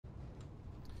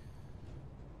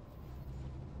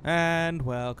And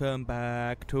welcome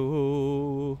back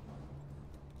to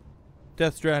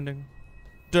Death Stranding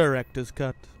Director's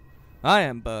Cut. I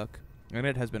am Burke, and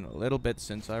it has been a little bit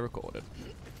since I recorded.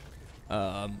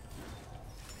 I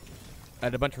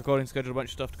had a bunch of recording scheduled, a bunch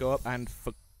of stuff to go up, and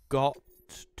forgot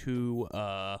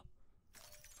to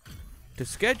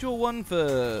schedule one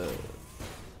for,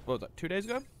 what was that, 2 days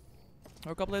ago?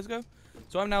 Or a couple days ago?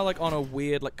 So I'm now, like, on a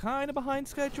weird, like, kind of behind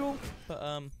schedule,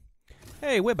 but,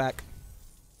 hey, we're back.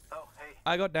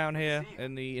 I got down here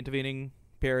in the intervening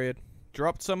period,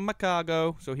 dropped some of my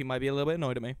cargo, so he might be a little bit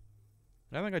annoyed at me.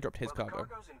 I don't think I dropped his cargo. The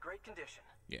cargo's in great condition.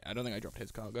 Yeah, I don't think I dropped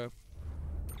his cargo.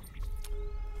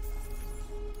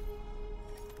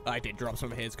 I did drop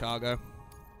some of his cargo.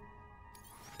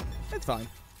 It's fine.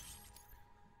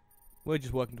 We're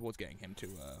just working towards getting him to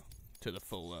the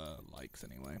full likes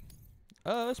anyway.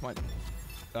 This might.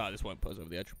 This won't put us over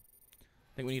the edge.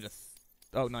 I think we need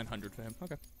 900 for him.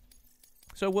 Okay.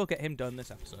 So we'll get him done this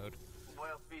episode.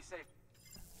 Well, be safe.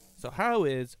 So how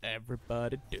is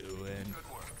everybody doing?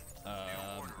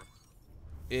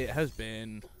 It has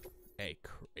been a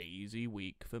crazy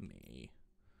week for me.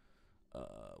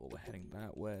 Well, we're heading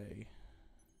that way.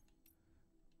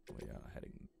 We are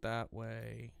heading that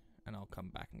way, and I'll come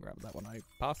back and grab that when I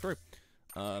pass through.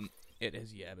 It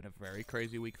has been a very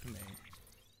crazy week for me.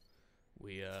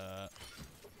 We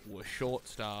were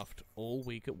short-staffed all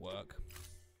week at work.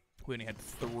 We only had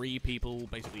 3 people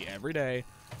basically every day,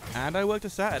 and I worked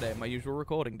a Saturday, my usual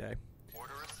recording day.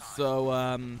 So,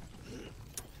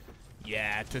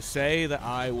 yeah, to say that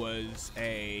I was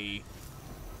a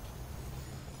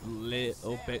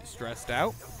little bit stressed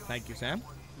out. Thank you, Sam.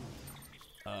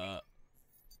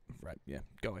 Right, yeah,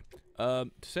 go away.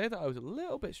 To say that I was a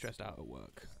little bit stressed out at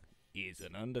work is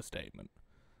an understatement.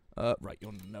 Right,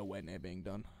 you're nowhere near being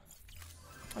done.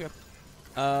 Okay.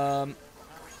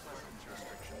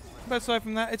 But aside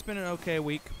from that, it's been an okay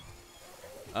week.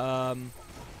 Just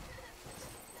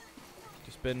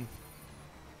been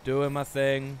doing my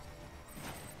thing.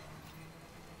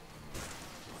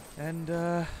 And,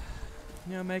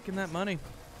 making that money.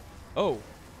 Oh.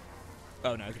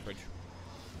 Oh, no, it's a bridge.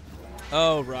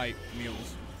 Oh, right,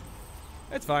 mules.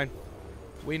 It's fine.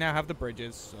 We now have the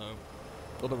bridges, so...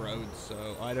 or the roads,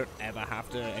 so I don't ever have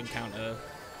to encounter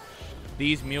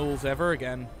these mules ever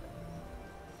again.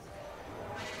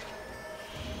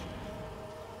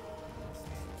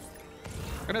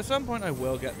 And at some point I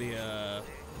will get the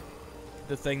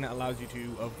thing that allows you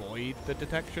to avoid the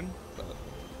detection, but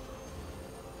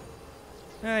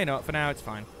you know what, for now it's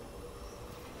fine.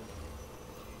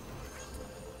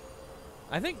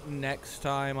 I think next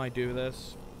time I do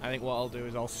this, I think what I'll do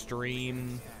is I'll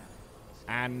stream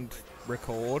and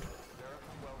record.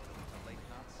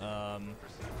 Because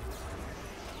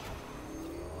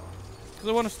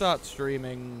I want to start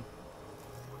streaming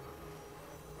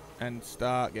and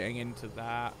start getting into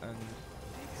that, and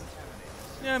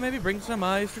maybe bring some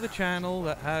eyes to the channel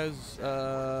that has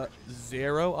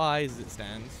 0 eyes as it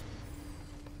stands,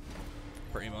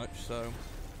 pretty much. So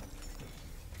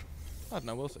I don't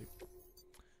know, we'll see.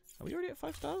 Are we already at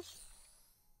 5 stars?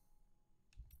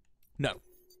 No,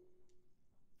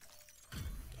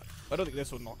 I don't think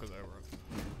this will knock us over.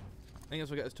 I think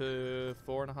this will get us to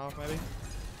 4.5 maybe.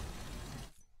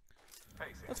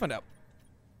 Let's find out.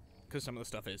 Because some of the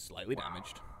stuff is slightly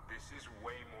damaged. This is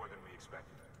way more than we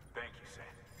expected. Thank you, Sam.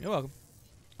 You're welcome.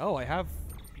 Oh, I have...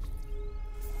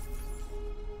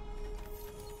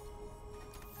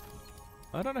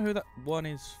 I don't know who that one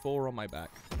is for on my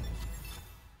back.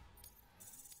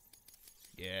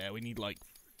 Yeah, we need like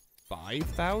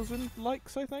 5,000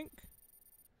 likes, I think,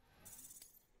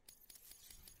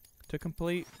 to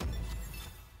complete.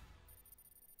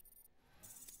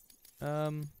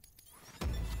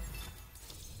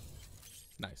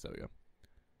 Nice, there we go.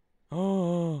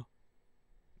 Oh,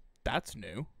 that's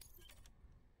new.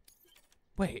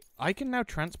 Wait, I can now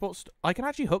transport... I can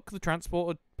actually hook the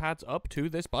transporter pads up to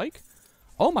this bike?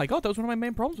 Oh my god, that was one of my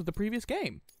main problems with the previous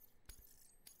game.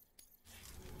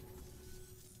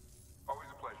 Always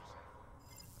a pleasure,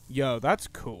 Sam. Yo, that's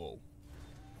cool.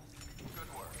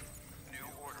 Good work. New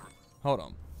order. Hold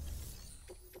on.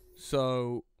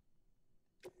 So...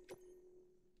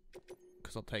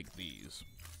 because I'll take these.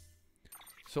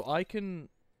 So I can...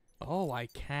 oh, I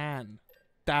can.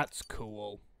 That's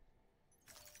cool.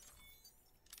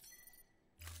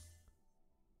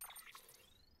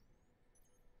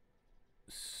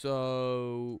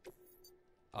 So...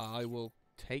 I will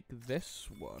take this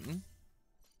one.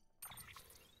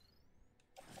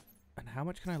 And how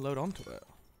much can I load onto it?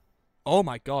 Oh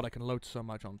my god, I can load so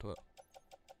much onto it.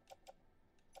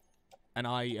 And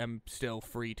I am still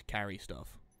free to carry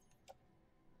stuff.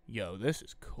 Yo, this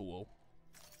is cool.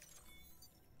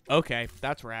 Okay,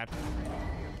 that's rad.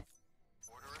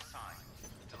 Order assigned.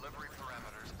 Delivery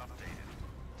parameters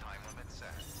updated. Time limit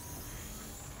set.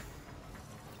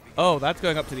 Oh, that's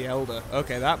going up to the Elder.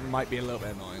 Okay, that might be a little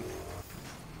bit annoying.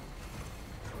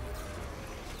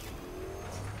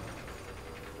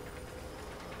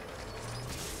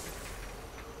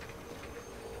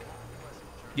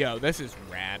 Yo, this is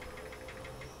rad.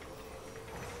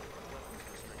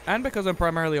 And because I'm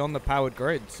primarily on the powered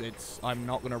grids, I'm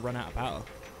not going to run out of power.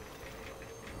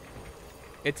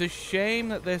 It's a shame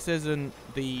that this isn't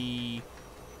the...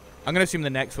 I'm going to assume the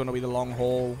next one will be the long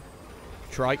haul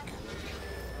trike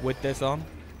with this on.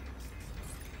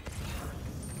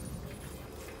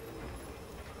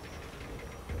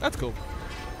 That's cool.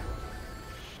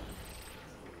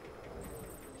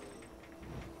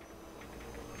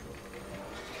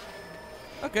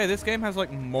 Okay, this game has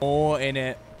like more in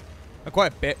it.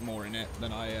 Quite a bit more in it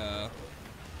than I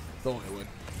thought it would.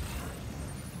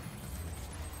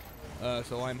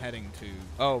 So I'm heading to...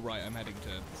 Oh, right, I'm heading to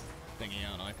thingy,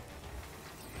 aren't I?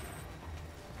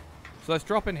 So let's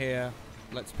drop in here.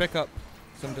 Let's pick up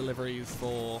some deliveries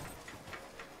for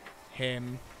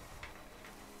him,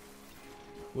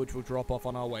 which will drop off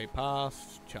on our way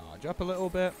past. Charge up a little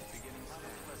bit.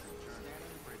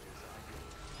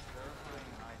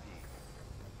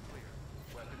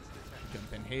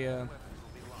 Jump in here.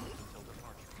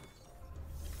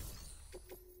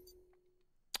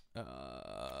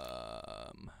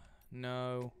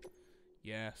 No.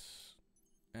 Yes.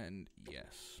 And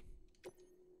yes.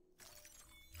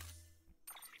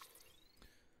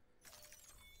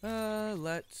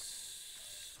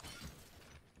 Let's...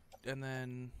 And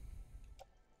then...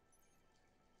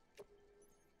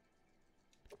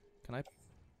 Can I...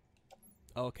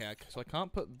 Okay, so I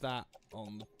can't put that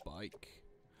on the bike.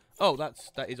 Oh, that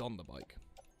is on the bike.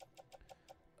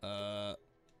 So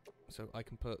I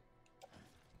can put...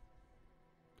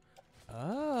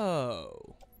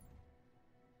 Oh.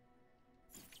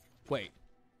 Wait.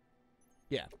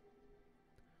 Yeah.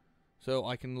 So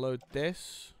I can load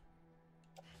this.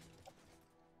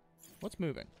 What's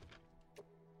moving?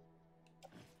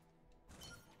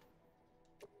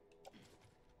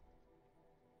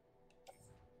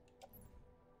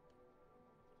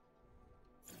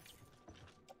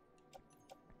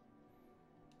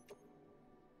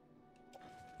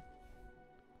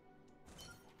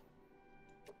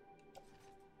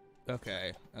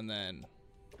 Okay, and then...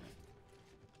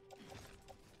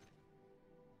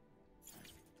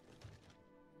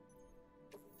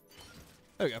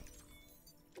 There we go.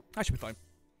 That should be fine.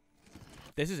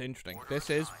 This is interesting. This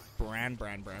is brand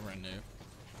new.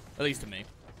 At least to me.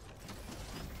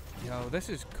 Yo, this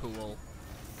is cool.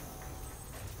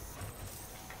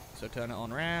 So turn it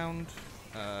on round.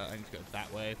 I need to go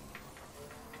that way.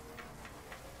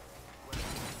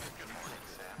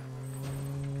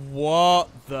 What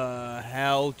the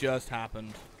hell just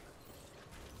happened?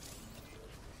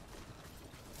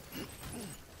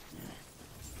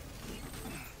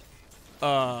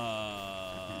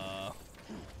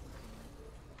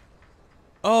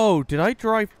 Oh, did I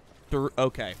drive through?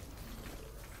 Okay.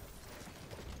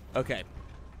 Okay.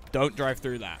 Don't drive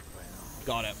through that.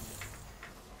 Got it.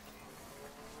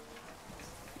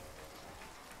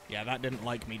 Yeah, that didn't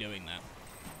like me doing that.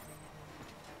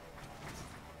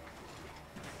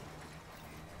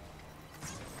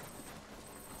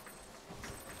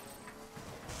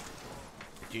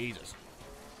 Jesus.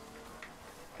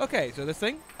 Okay, so this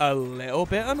thing, a little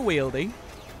bit unwieldy.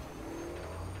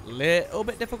 Little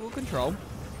bit difficult to control.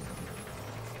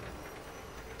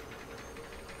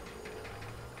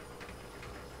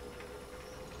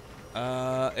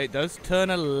 It does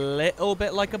turn a little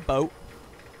bit like a boat.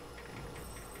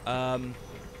 I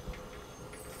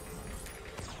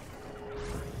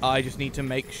just need to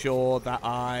make sure that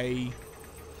I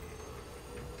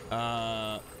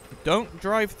don't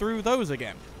drive through those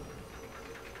again,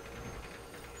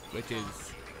 which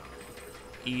is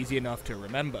easy enough to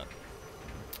remember.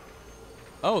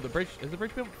 Oh, the bridge, has the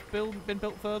bridge been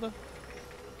built further?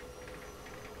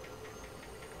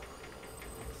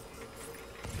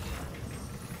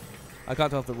 I can't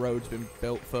tell if the road's been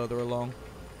built further along.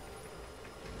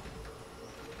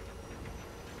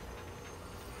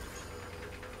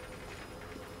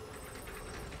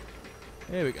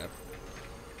 Here we go.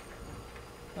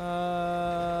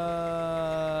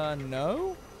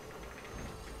 No?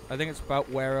 I think it's about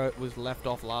where it was left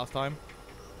off last time.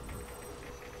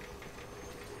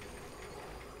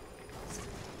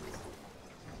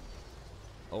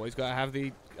 Always gotta have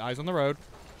the eyes on the road.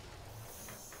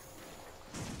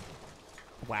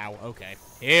 Wow, okay.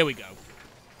 Here we go.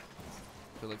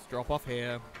 So let's drop off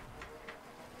here.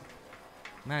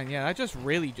 Man, yeah, I just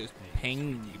really just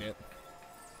pinged it.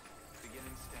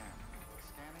 Beginning scan.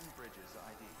 Scanning bridges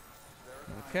ID.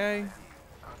 Verifying Okay. ID.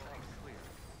 Thanks. Clear.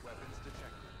 Weapons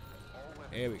detected. All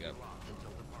weapons Here we go. locked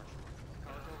until departure.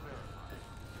 Cargo verified.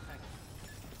 Thank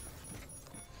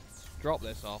you. Drop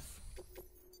this off.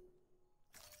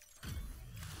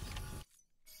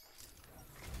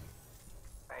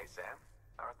 Hey, Sam.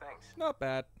 How are things? Not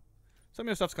bad. Some of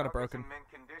your stuff's kind of broken. In mint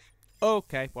condition.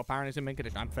 Okay, well, apparently it's in mint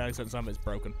condition. I'm fairly certain some of it's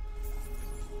broken.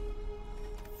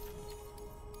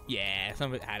 Yeah,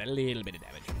 some of it had a little bit of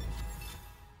damage.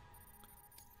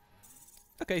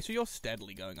 Okay, so you're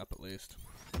steadily going up at least.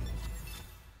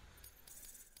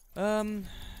 Do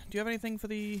you have anything for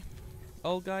the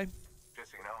old guy?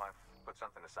 Just so you know, I've put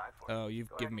something aside for you. Oh, you've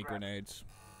Go given me ahead and grab it. grenades.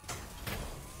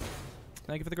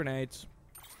 Thank you for the grenades.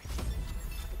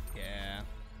 Yeah.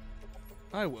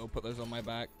 I will put those on my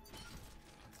back.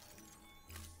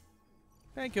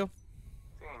 Thank you.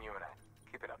 Seeing you and I.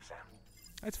 Keep it up, Sam.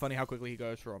 It's funny how quickly he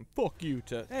goes from "fuck you"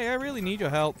 to "hey, I really need your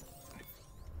help."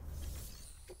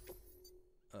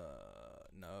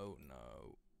 No.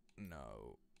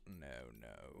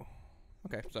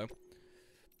 Okay, so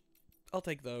I'll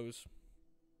take those,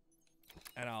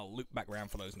 and I'll loop back around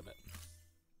for those in a bit.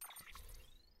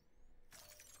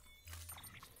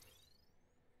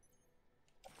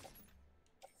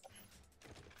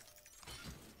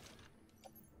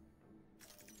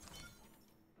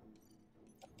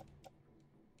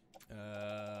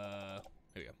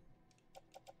 Here we go.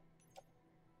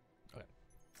 Okay.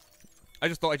 I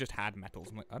just thought I just had metals.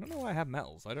 I'm like, I don't know why I have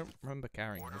metals. I don't remember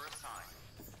carrying Order those. assigned.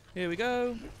 Here we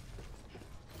go.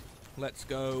 Let's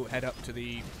go head up to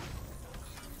the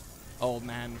old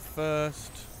man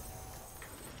first.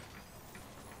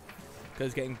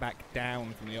 Because getting back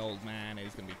down from the old man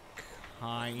is going to be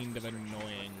kind of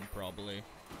annoying, probably.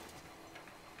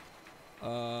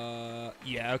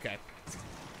 Yeah, okay.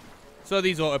 So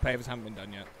these auto-pavers haven't been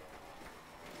done yet.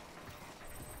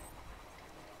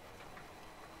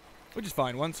 Which is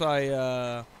fine. Once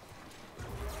I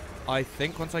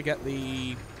think once I get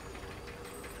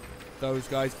those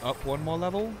guys up one more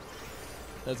level,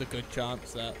 there's a good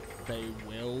chance that they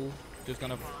will just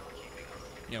kind of,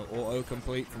 you know,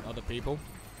 auto-complete from other people.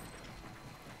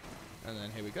 And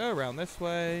then here we go, around this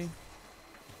way.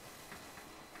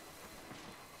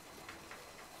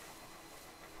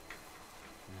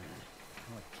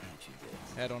 What can't you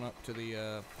do? Head on up to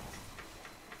the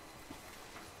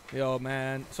old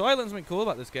man. So I learned something cool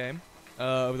about this game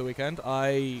over the weekend.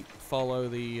 I follow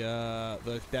the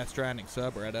Death Stranding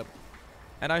subreddit,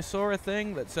 and I saw a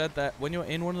thing that said that when you're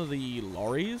in one of the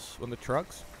lorries, one of the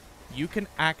trucks, you can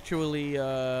actually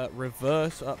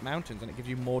reverse up mountains, and it gives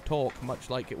you more torque, much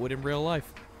like it would in real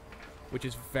life, which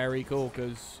is very cool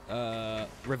because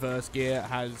reverse gear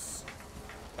has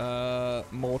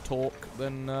more torque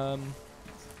than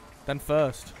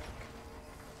first,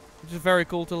 which is very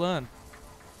cool to learn.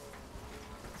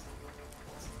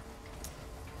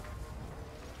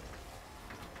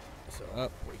 So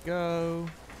up we go.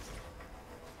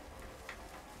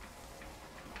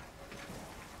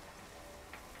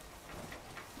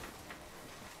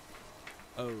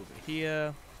 Over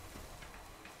here.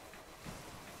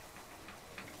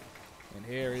 And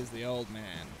here is the old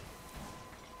man.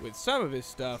 With some of his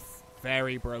stuff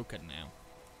very broken now.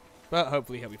 But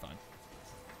hopefully he'll be fine.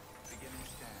 Beginning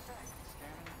scan.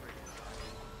 Scanning bridges ID.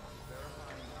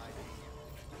 Verifying ID.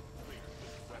 Clear.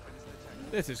 Weapons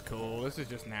detected. This is cool. This is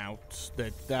just now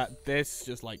this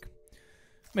just like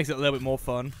makes it a little bit more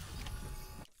fun.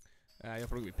 You'll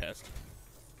probably be pissed.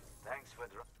 Thanks for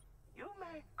the... You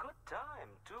make good time,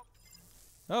 too.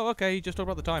 Oh, okay. You just talked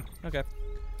about the time. Okay.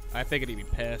 I figured he'd be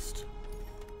pissed.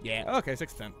 Yeah. Okay,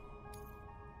 6 to 10.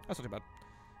 That's not too bad.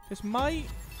 This might.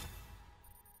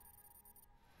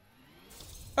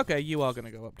 Okay, you are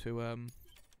gonna go up to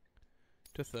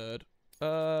third. I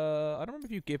don't remember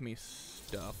if you give me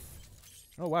stuff.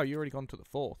 Oh wow, you already gone to the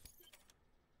 4th.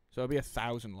 So it'll be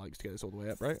 1,000 likes to get this all the way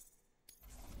up, right?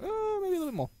 Maybe a little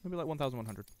bit more. Maybe like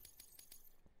 1,100.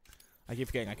 I keep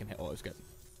forgetting I can hit auto skip.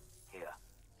 Here.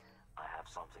 I have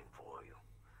something for you.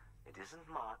 It isn't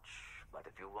much, but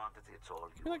if you want it, it's all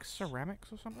Could be like yours.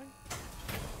 ceramics or something.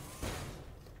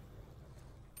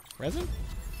 Resin?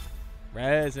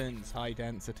 Resin's high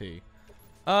density.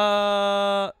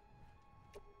 Nah,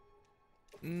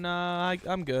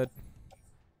 I'm good.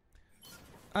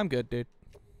 I'm good, dude.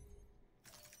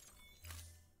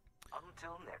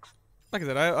 Until next. Like I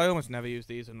said, I almost never use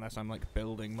these unless I'm like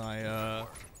building my New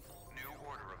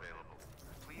order available.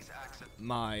 Please access.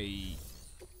 No.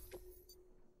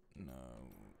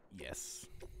 Yes.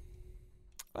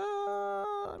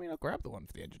 I mean, I'll grab the one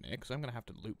for the engineer, because I'm going to have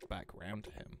to loop back around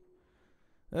to him.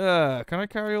 Can I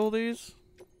carry all these?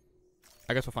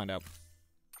 I guess we'll find out.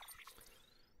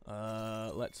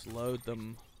 Let's load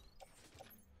them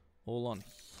all on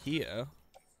here.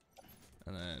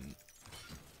 And then...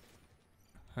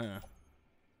 Huh.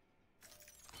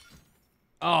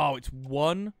 Oh, it's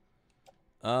one?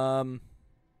 Oh,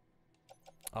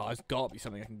 there's got to be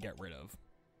something I can get rid of.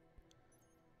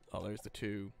 Oh, there's the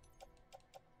two.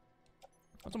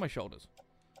 What's on my shoulders?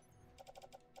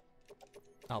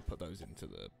 I'll put those into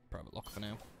the private locker for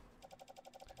now.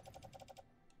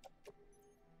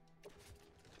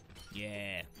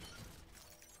 Yeah.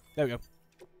 There we go.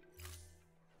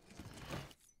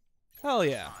 Hell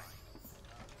yeah.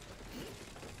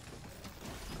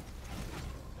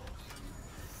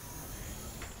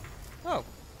 Oh.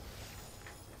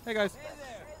 Hey guys.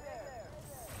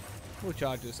 We'll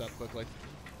charge this up quickly.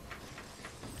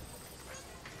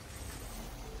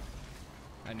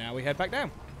 And now we head back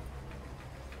down.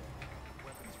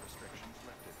 Weapons restrictions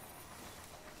lifted.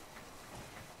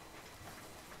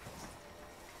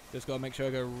 Just gotta make sure I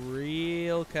go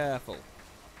real careful.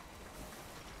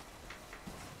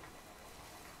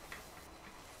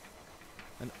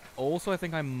 And also I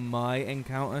think I might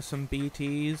encounter some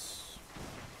BTs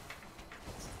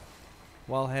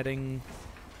while heading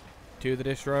to the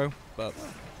distro, but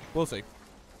we'll see.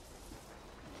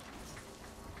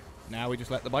 Now we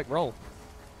just let the bike roll.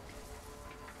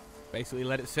 Basically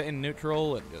let it sit in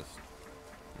neutral and just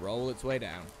roll its way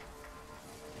down.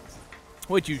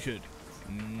 Which you should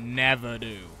never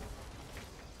do.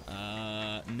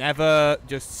 Never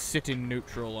just sit in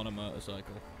neutral on a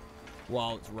motorcycle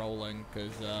while it's rolling,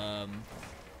 because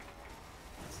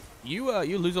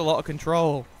you lose a lot of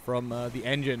control from the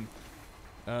engine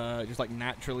just like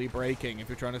naturally braking if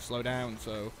you're trying to slow down.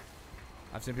 So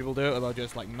I've seen people do it where they'll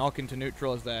just like knock into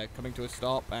neutral as they're coming to a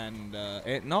stop, and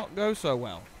it not go so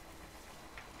well.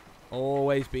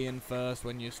 Always be in first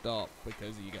when you stop,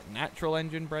 because you get natural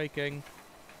engine braking,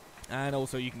 and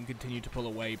also you can continue to pull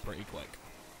away pretty quick.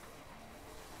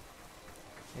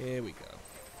 Here we go.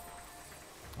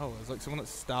 Oh, there's like someone that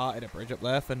started a bridge up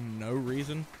there for no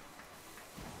reason.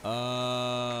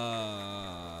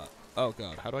 Oh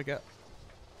god, how do I get...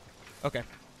 Okay.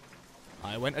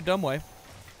 I went a dumb way.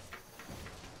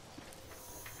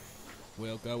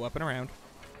 We'll go up and around.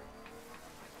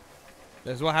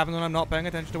 This is what happens when I'm not paying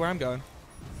attention to where I'm going.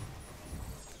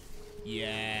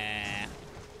 Yeah.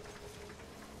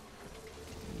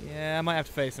 Yeah, I might have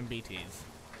to face some BTs.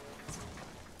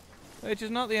 Which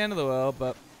is not the end of the world,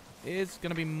 but it's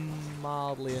going to be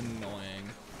mildly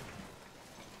annoying.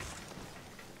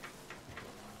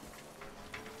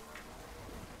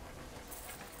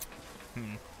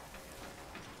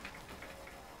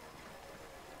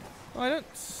 I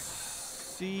don't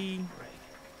see...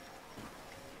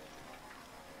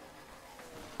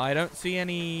 I don't see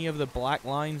any of the black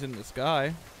lines in the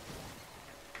sky.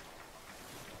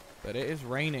 But it is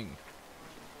raining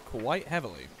quite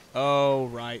heavily. Oh,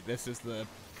 right. This is the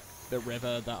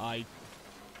river that I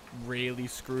really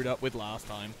screwed up with last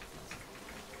time.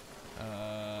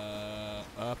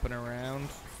 Up and around.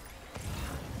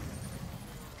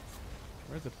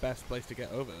 Where's the best place to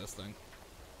get over this thing?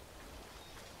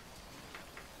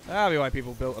 That'll be why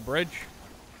people built a bridge.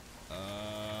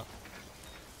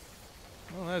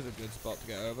 Well, there's a good spot to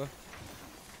get over.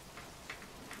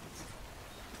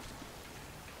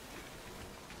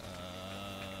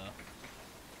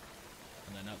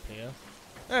 And then up here.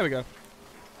 There we go.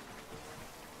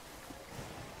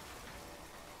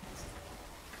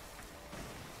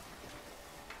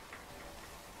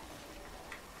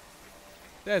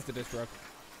 There's the distro.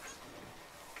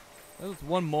 There's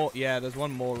one more. Yeah, there's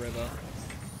one more river.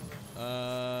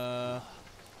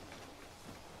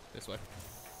 This way.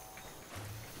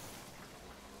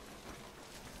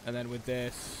 And then with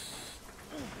this,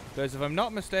 because if I'm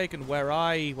not mistaken, where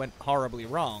I went horribly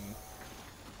wrong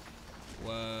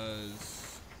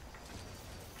was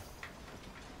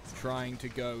trying to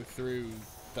go through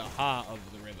the heart of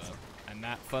the river, and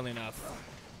that, fun enough,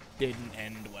 didn't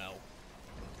end well.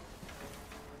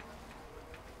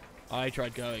 I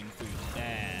tried going through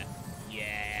there.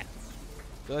 Yeah.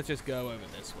 So let's just go over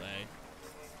this way.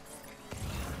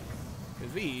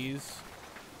 Because these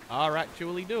are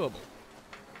actually doable.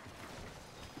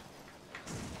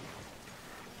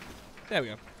 There we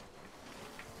go.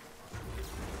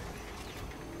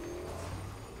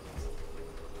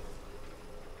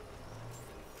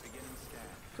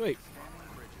 Sweet.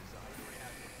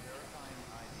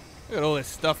 Look at all this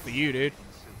stuff for you, dude.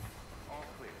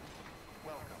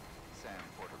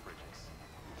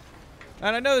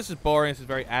 And I know this is boring, this is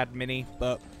very admin-y,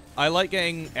 but I like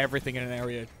getting everything in an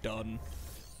area done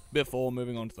before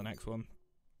moving on to the next one.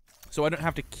 So I don't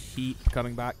have to keep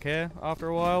coming back here after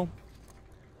a while.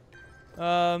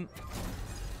 Everything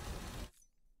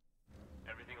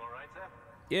all right, Sam?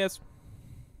 Yes.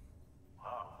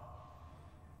 Wow.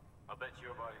 I bet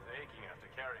your body's aching after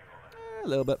carrying all that. A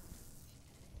little bit.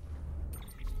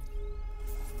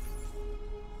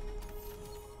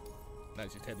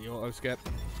 Let's just hit the auto skip.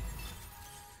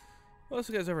 Well, this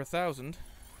gets over 1,000.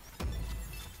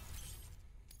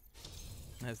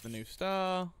 There's the new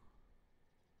star.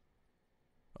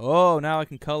 Oh, now I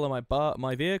can color my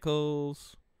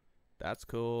vehicles. That's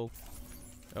cool.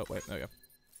 Oh wait, there we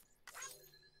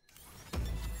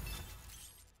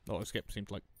go. Auto skip seemed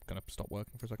like gonna stop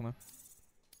working for a second there.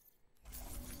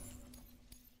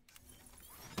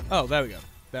 Oh, there we go.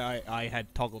 There, I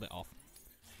had toggled it off.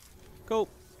 Cool.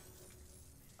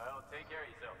 Well, take care of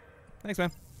yourself. Thanks,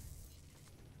 man.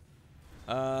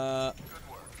 Good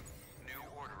work. New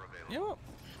order available. You know what?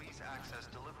 Please access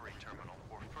delivery terminal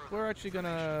or further. We're actually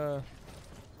gonna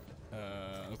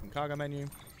open cargo menu.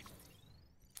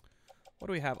 What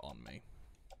do we have on me?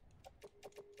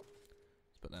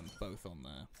 Let's put them both on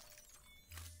there.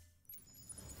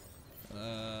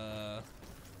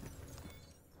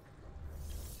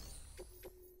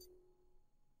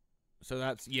 So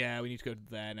that's, yeah, we need to go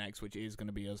there next, which is going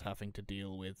to be us having to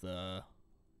deal with a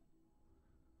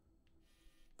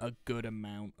good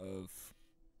amount of...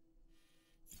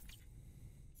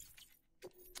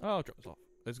 Oh, drop us off.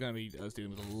 There's going to be us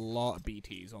dealing with a lot of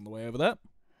BTs on the way over there.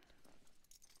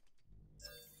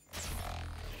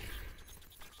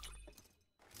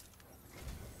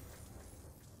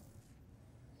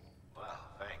 Well,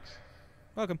 thanks.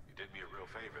 Welcome. You did me a real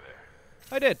favor there.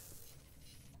 I did.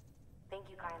 Thank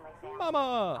you kindly, Sam.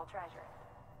 Mama! I'll treasure it.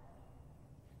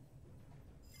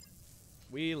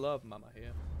 We love Mama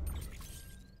here.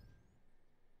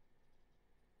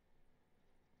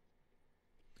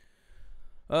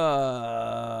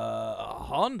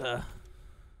 Honda.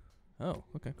 Oh,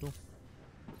 okay, cool.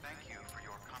 Thank you for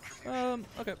your contribution.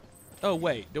 Okay. Oh,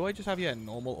 wait. Do I just have,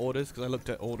 normal orders? Because I looked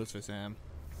at orders for Sam.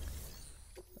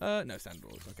 No, standard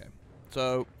orders. Okay.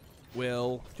 So,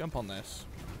 we'll jump on this.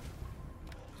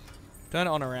 Turn it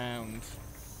on around.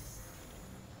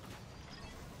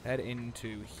 Head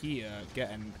into here.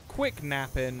 Get a quick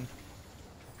nap in.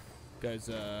 Because,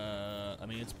 I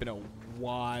mean, it's been a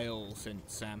while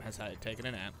since Sam has had taken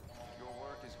a nap. Your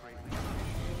work is greatly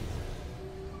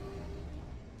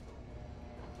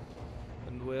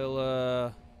And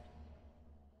we'll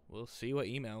see what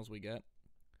emails we get.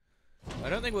 I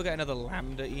don't think we'll get another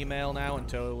Lambda email now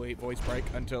until we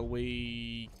until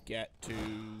we get to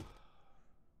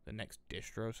the next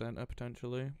distro center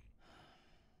potentially.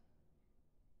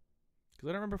 Because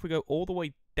I don't remember if we go all the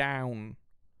way down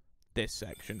this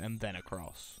section and then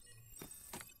across.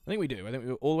 I think we do. I think we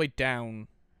go all the way down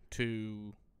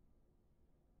to...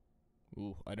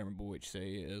 Ooh, I don't remember which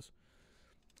city it is.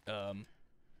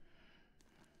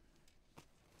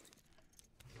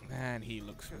 Man, he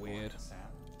looks weird. Sam.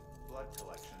 Blood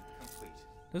collection complete.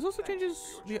 Does also changes.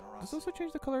 Does also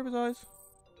change the color of his eyes?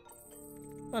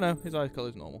 Oh no, his eye color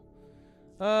is normal.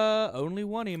 Only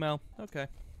one email. Okay.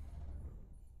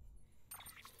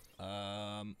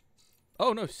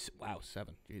 Oh no! Wow,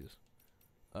 7. Jesus.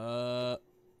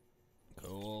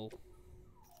 Cool.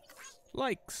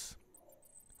 Likes.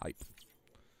 Hype.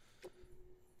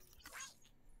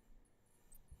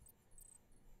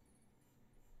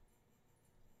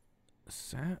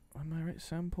 Am I right?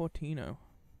 Sam Portino.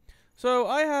 So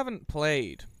I haven't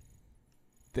played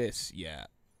this yet.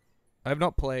 I have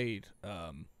not played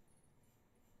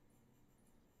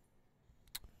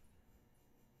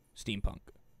Steampunk.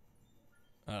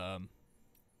 I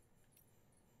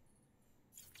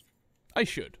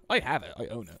should. I have it. I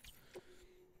own it.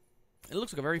 It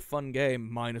looks like a very fun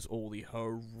game, minus all the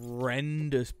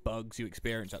horrendous bugs you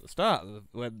experience at the start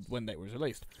when they were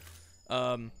released.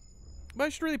 But I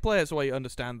should really play it so I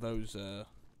understand those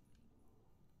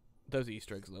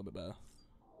Easter eggs a little bit better.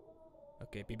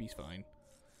 Okay, BB's fine.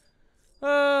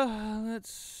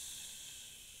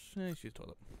 Let's use the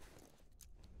toilet.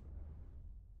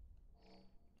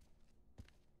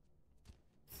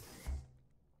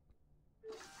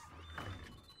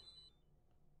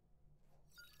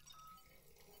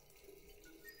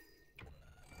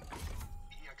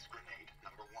 EX grenade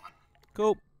number 1.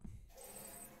 Cool.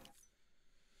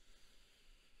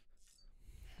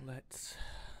 Let's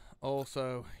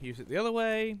also use it the other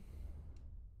way.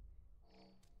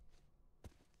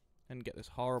 And get this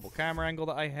horrible camera angle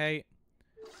that I hate.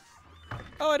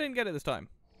 Oh, I didn't get it this time.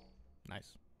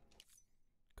 Nice.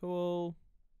 Cool.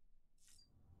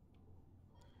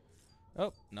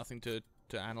 Oh, nothing to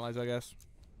analyze, I guess.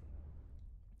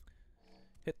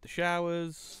 Hit the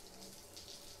showers.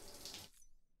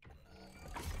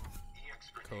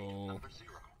 Cool.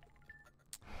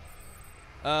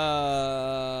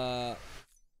 And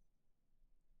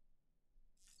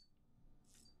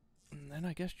then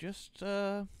I guess just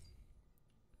head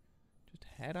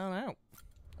on out.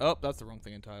 Oh, that's the wrong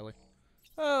thing entirely.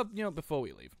 You know, before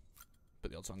we leave,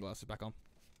 put the old sunglasses back on.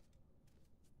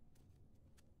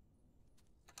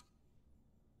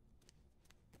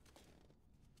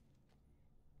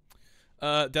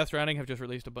 Death Stranding have just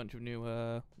released a bunch of new,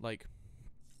 like,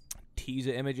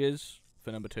 teaser images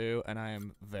for number 2, and I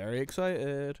am very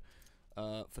excited.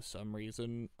 For some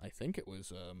reason, I think it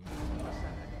was, I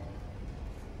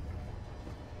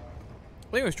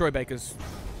think it was Troy Baker's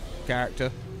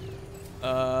character.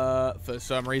 For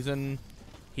some reason,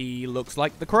 he looks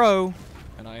like the Crow,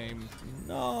 and I'm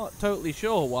not totally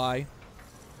sure why.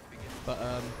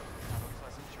 But,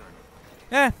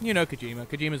 you know Kojima.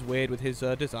 Kojima's weird with his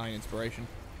design inspiration.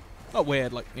 Not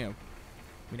weird, like, you know,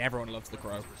 I mean, everyone loves the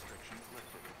Crow.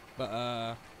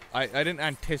 But, I didn't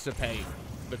anticipate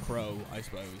the Crow, I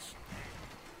suppose.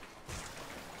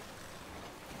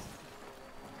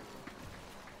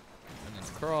 And then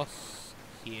across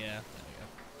here.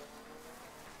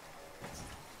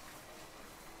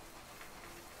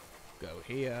 There we go. Go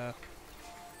here.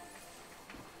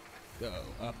 Go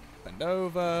up and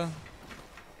over.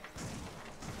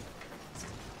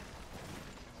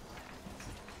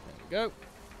 There we go.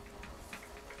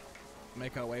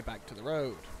 Make our way back to the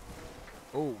road.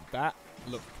 Oh, that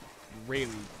looked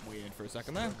really weird for a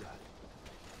second there.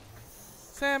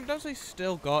 Sam, does he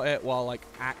still got it while, like,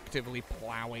 actively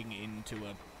plowing into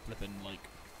a flippin', like,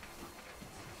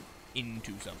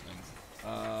 into something?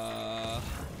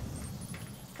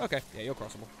 Okay, yeah, you're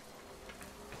crossable.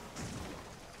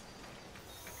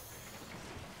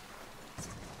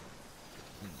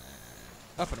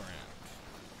 Up and around.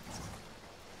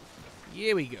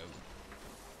 Here we go.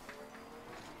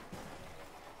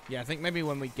 Yeah, I think maybe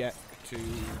when we get to the...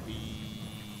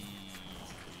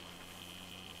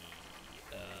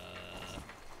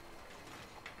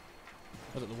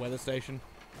 was it the weather station?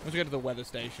 Once we get to the weather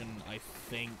station, I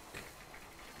think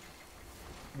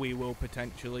we will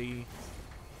potentially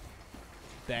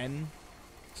then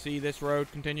see this road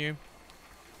continue.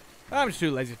 I'm just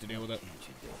too lazy to deal with it.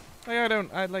 Like,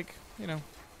 I like, you know.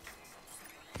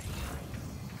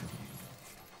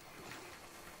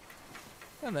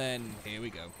 And then, here we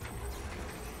go.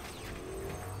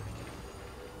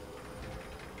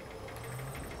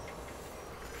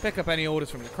 Pick up any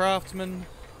orders from the craftsman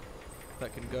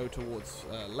that can go towards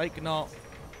Lake Knot.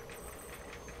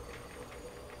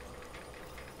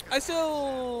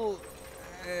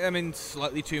 I'm in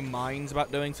slightly two minds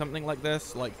about doing something like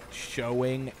this, like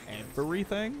showing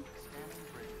everything.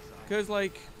 Because,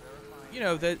 like, you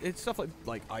know, it's stuff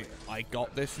like I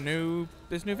got this new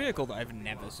vehicle that I've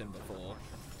never seen before,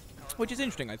 which is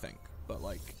interesting, I think. But,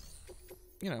 like,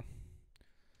 you know,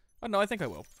 I don't know. I think I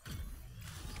will.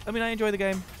 I mean, I enjoy the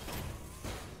game.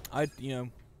 I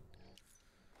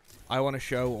want to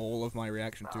show all of my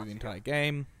reaction through the entire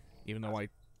game, even though I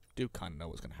do kind of know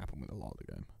what's going to happen with a lot of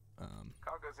the game.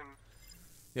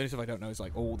 The only stuff I don't know is,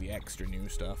 like, all the extra new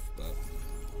stuff, but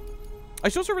I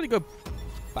should also really go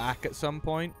back at some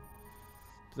point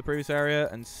to the previous area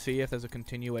and see if there's a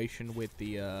continuation with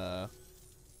the,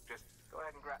 Just go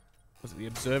ahead and grab. was it the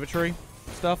observatory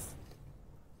stuff?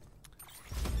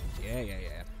 Yeah.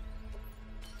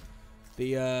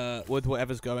 The, with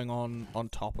whatever's going on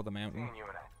top of the mountain. You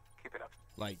and I. Keep it up.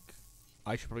 Like,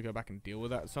 I should probably go back and deal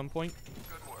with that at some point.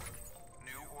 Good work.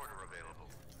 New order available.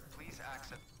 Please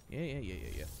access.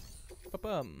 Yeah.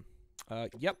 Ba-bum.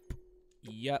 Yep.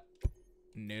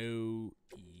 No.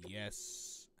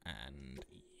 Yes. And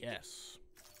yes.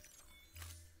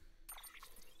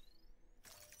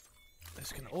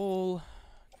 This can all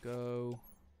go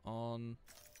on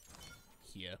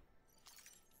here.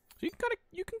 So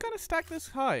you can kind of stack this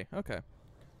high. Okay.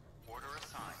 Order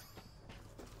assigned.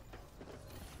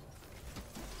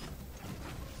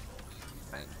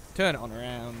 And turn it on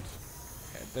around.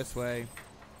 Head this way.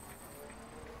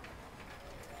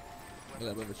 A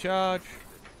little bit of a charge.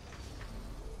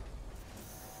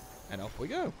 And off we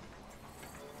go.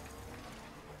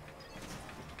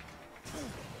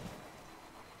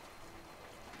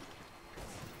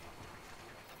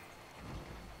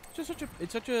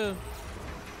 It's such a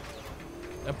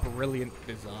brilliant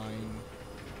design.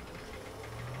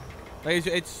 Like,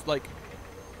 it's like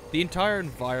the entire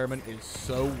environment is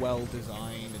so well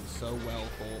designed and so well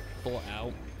thought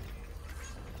out.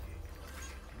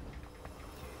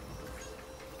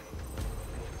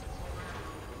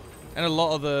 And a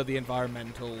lot of the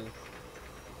environmental,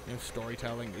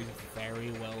 storytelling is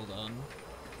very well done.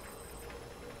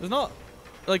 There's not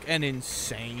like an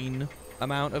insane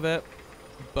amount of it,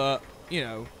 but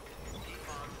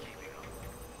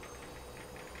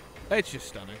it's just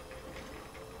stunning.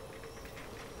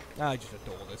 I just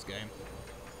adore this game.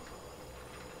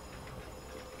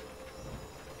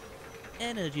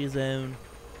 Energy zone.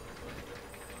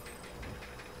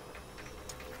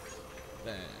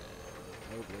 Then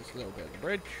over this little bit of the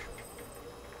bridge,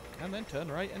 and then turn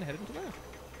right and head into there.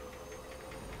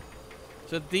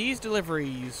 So these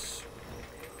deliveries,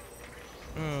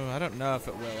 I don't know if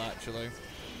it will actually.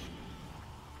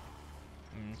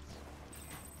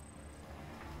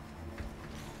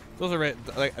 Those are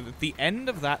like the end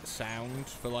of that sound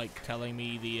for like telling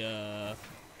me the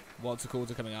what's it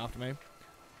called are coming after me.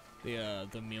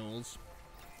 The mules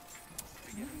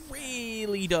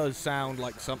really does sound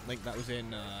like something that was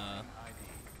in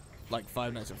like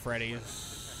 5 Nights at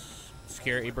Freddy's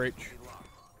Security Breach.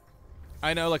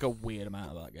 I know like a weird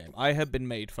amount of that game. I have been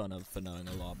made fun of for knowing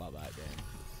a lot about that game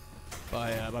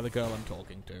by the girl I'm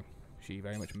talking to. She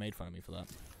very much made fun of me for that.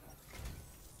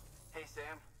 Hey,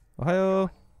 Sam.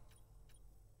 Ohio.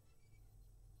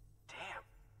 Damn,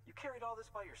 you carried all this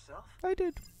by yourself? I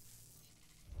did.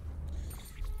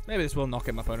 Maybe this will knock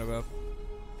him up and over.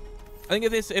 I think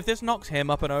if this knocks him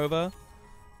up and over,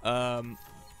 I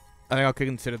think I could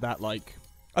consider that like,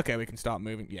 okay, we can start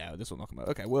moving. Yeah, this will knock him over.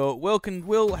 Okay,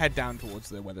 we'll head down towards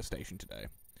the weather station today.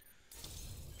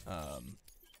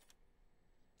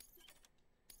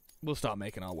 We'll start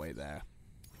making our way there.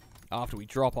 After we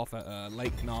drop off at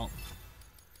Lake Knot,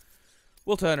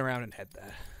 we'll turn around and head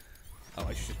there. Oh,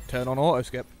 I should turn on auto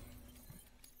skip.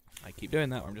 I keep doing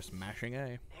that. I'm just mashing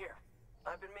A. Here,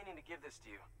 I've been meaning to give this to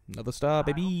you. Another star, I hope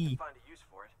you baby. can find a use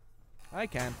for it. I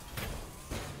can.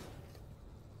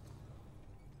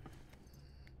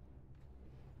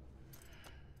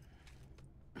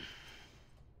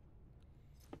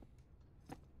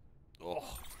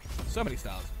 Oh, so many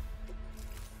stars.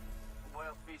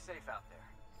 Well, be safe out there.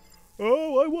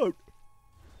 Oh, I won't.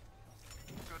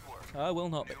 Good work. I will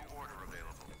not be. New order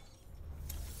available.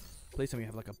 Please tell me you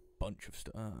have like a bunch of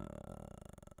stuff.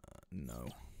 No.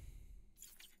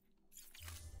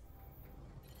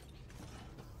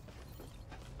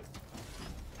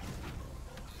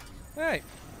 Hey.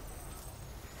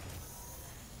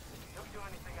 Don't do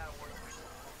anything out of work.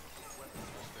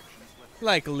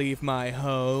 Like leave my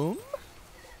home?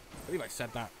 I believe I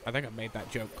said that. I think I made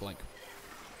that joke like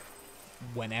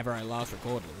whenever I last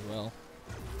recorded as well.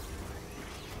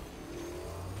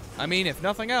 I mean, if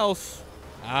nothing else,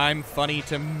 I'm funny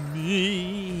to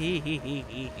me.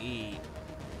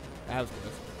 That was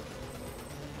good.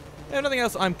 If nothing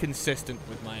else, I'm consistent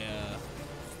with my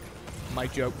my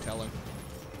joke telling.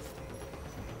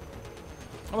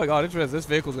 Oh my god, I just realized this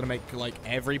vehicle's gonna make like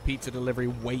every pizza delivery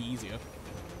way easier.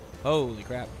 Holy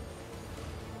crap.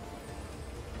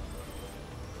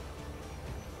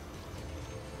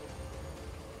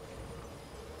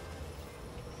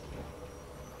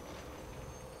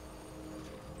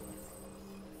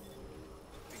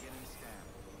 Beginning scan.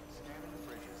 Scanning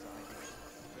bridges ID.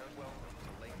 Very welcome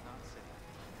to Lake Knot City.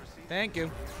 Proceed. Thank you.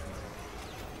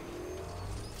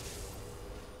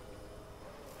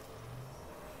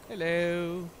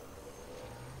 Hello.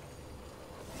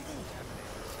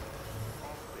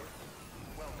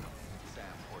 Welcome, Sam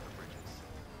Porter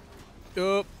Bridges.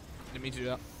 Oh, didn't mean to do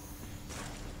that.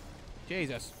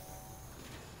 Jesus.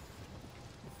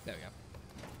 There we go.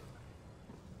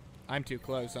 I'm too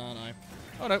close, aren't I?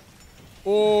 Oh no.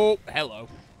 Oh, hello.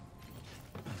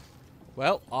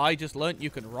 Well, I just learnt you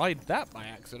can ride that by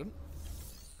accident.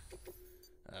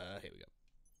 Here we go.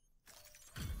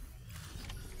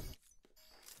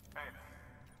 Hey.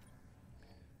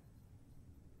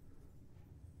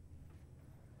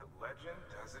 The legend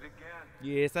does it again.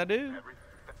 Yes, I do.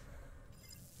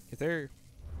 Yes, sir.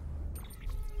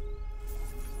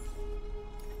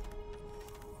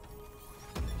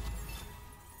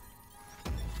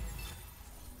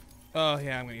 Oh,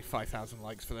 yeah, I'm gonna need 5,000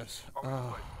 likes for this.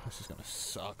 Oh, this is gonna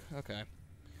suck. Okay.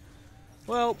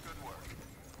 Well,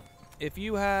 if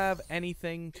you have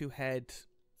anything to head...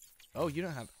 Oh, you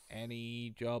don't have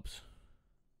any jobs.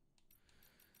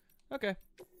 Okay.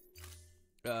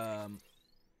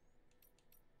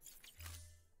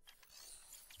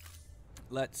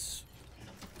 Let's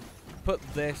put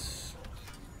this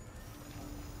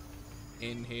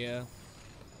in here.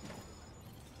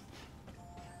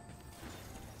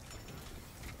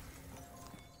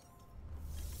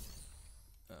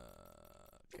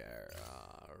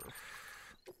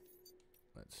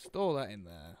 Let's store that in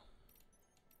there.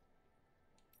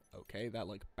 Okay, that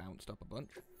like bounced up a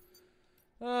bunch.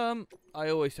 I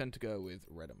always tend to go with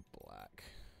red and black.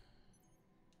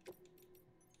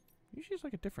 Usually it's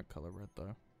like a different color red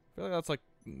though. I feel like that's like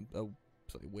a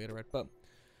slightly weirder red, but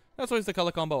that's always the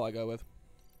color combo I go with.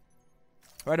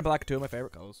 Red and black are two of my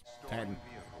favorite colors.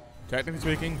 Technically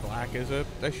speaking, black is a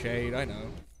shade, I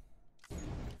know.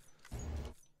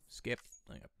 Skip.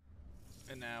 There you go.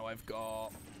 And now I've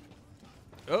got...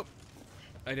 Oh!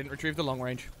 I didn't retrieve the long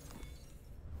range.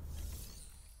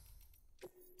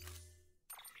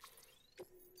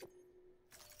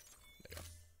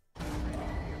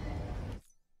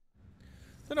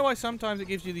 Don't know why sometimes it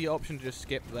gives you the option to just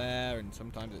skip there, and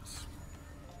sometimes it's...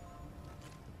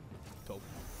 Cool.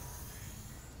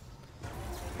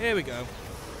 Here we go.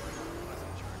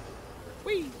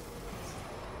 Whee!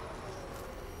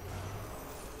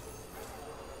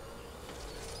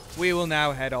 We will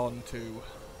now head on to...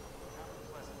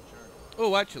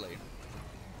 Oh, actually.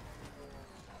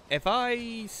 If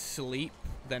I sleep,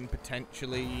 then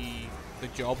potentially the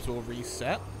jobs will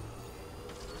reset.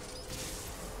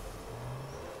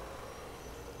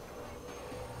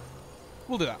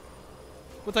 We'll do that.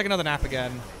 We'll take another nap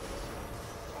again.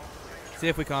 See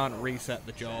if we can't reset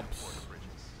the jobs.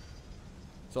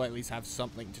 So I at least have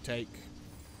something to take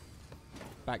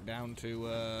back down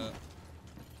to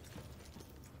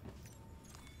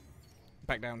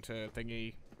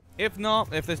thingy. If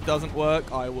not, if this doesn't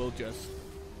work, I will just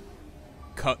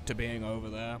cut to being over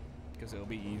there because it'll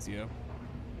be easier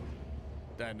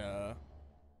than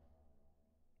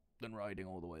riding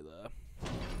all the way there.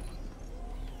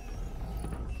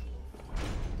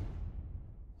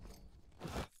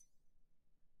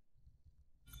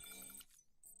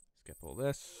 Skip all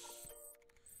this.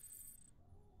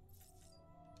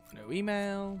 No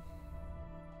email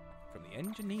from the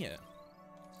engineer.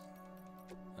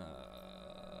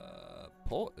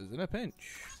 Port is in a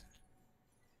pinch.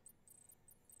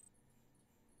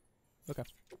 Okay.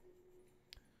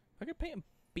 I could paint a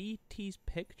BT's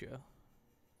picture.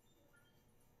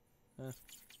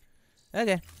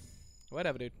 Okay.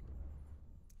 Whatever, dude.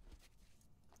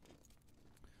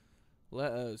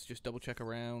 Let us just double check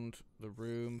around the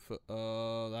room for...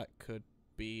 that could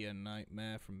be a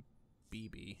nightmare from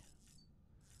BB.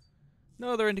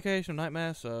 No other indication of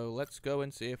nightmare, so let's go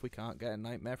and see if we can't get a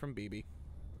nightmare from BB.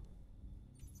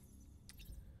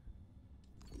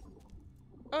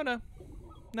 Oh no.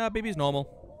 No, BB's normal.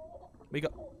 We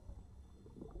got...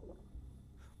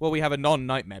 Well, we have a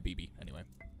non-nightmare BB, anyway.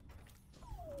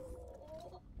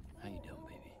 How you doing,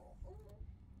 baby?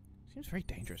 Seems very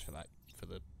dangerous for that, for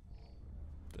the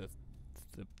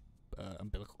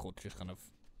umbilical cord to just kind of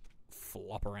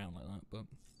flop around like that, but...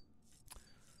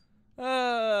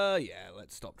 yeah,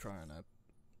 let's stop trying to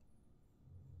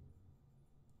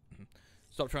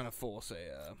force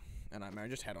a nightmare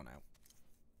and just head on out.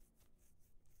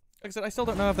 Like I said, I still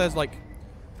don't know if there's, like,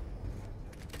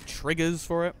 triggers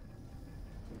for it.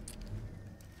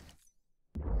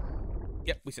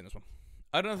 Yep, we've seen this one.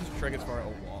 I don't know if there's triggers for it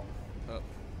or what. Oh.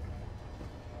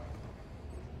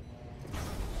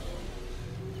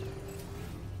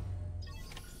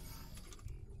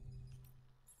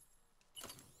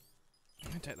 I'm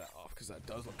gonna take that off, because that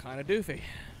does look kind of doofy.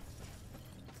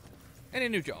 Any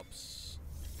new jobs?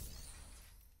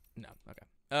 No, okay.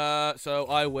 So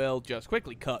I will just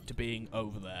quickly cut to being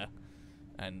over there.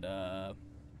 And,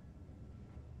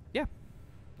 yeah.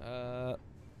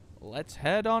 Let's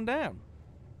head on down.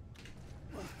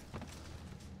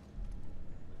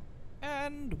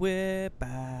 And we're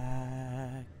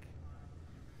back.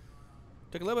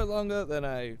 Took a little bit longer than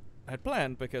I had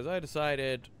planned because I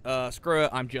decided, screw it,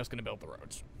 I'm just gonna build the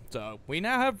roads. So we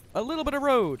now have a little bit of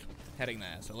road heading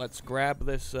there. So let's grab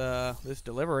this, this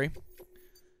delivery.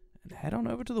 And head on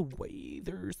over to the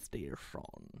weather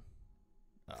station.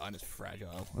 I'm just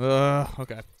fragile.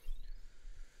 Okay.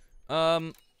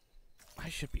 I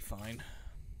should be fine.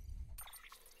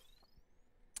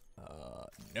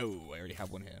 No, I already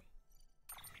have one here.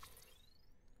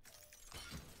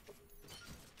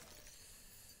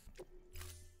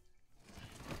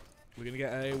 We're gonna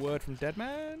get a word from Dead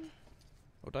Man?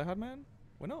 Or Die Hard Man?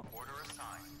 We're not. Order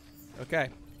assigned. Okay.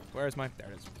 Where is my...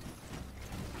 There it is.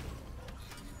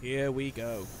 Here we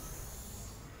go.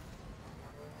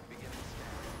 Beginning scan.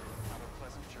 Have a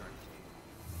pleasant journey.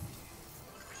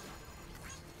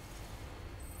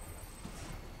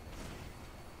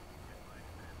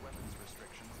 Weapons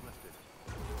restrictions lifted.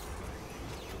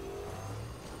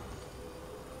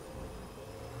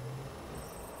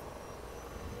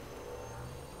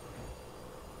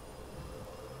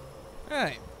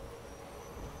 Alright.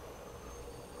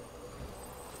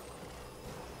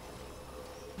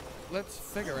 Let's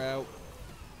figure out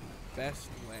best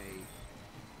way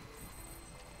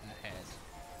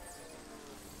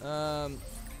ahead?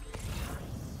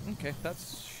 Okay,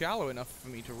 that's shallow enough for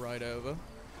me to ride over.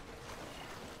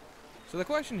 So the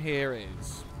question here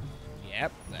is,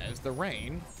 yep, there's the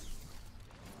rain.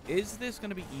 Is this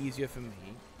going to be easier for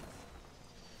me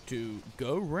to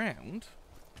go round?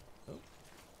 Oh,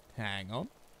 hang on.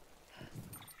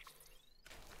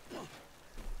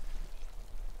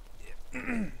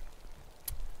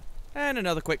 And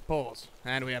another quick pause.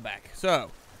 And we are back.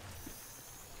 So,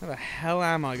 how the hell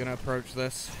am I going to approach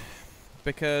this?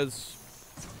 Because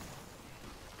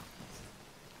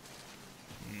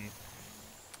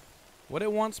what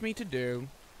it wants me to do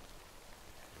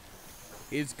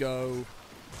is go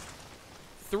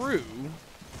through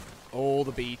all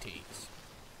the BTs.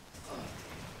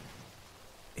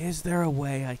 Is there a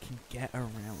way I can get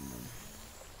around them?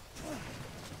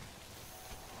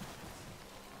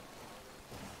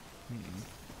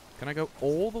 Can I go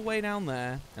all the way down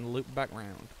there and loop back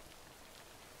round?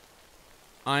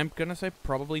 I'm gonna say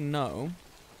probably no.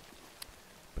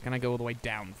 But can I go all the way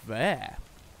down there?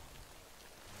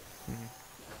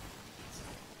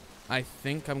 I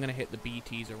think I'm gonna hit the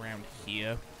BTs around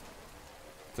here.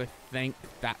 So I think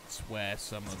that's where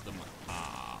some of them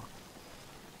are. I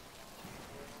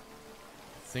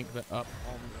think they're up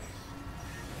on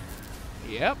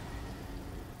the... Yep.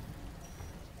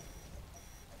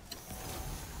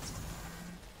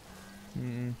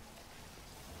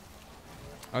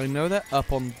 I know they're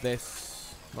up on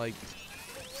this, like,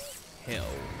 hill.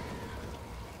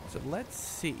 So let's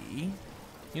see.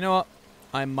 You know what?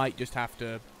 I might just have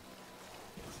to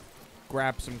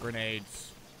grab some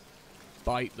grenades,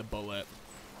 bite the bullet,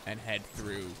 and head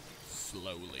through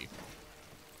slowly.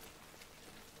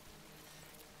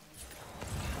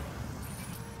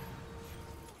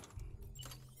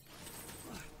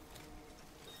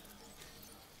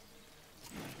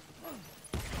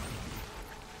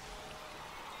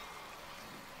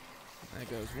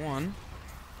 There goes one.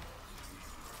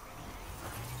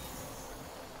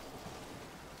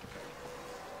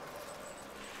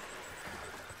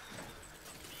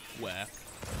 Where?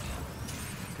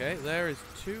 Okay, there is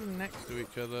two next to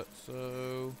each other,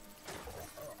 so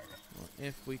what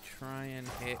if we try and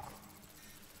hit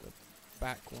the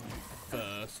back one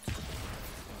first?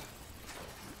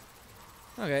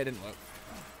 Okay, it didn't work.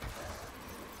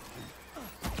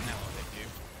 Now I'll hit you.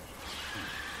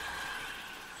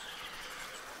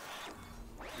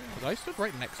 Was I stood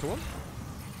right next to him?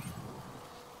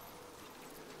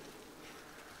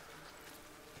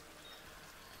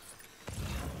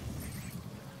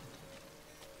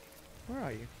 Where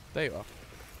are you? There you are.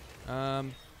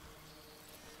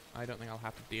 I don't think I'll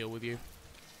have to deal with you.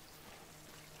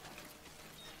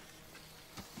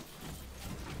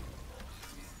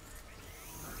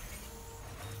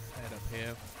 Head up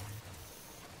here.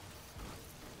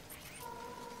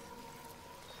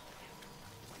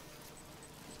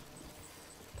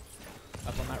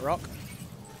 Up on that rock.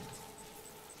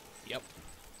 Yep.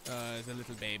 There's a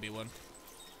little baby one.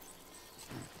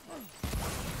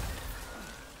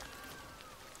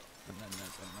 And then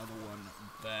there's another one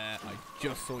there. I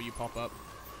just saw you pop up.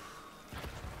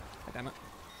 God damn it.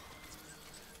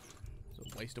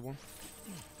 It's a waste of one.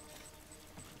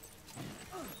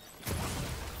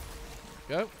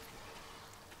 Go.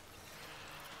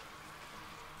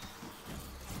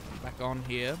 Back on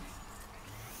here.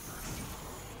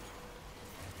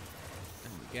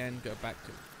 And again, go back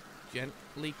to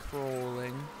gently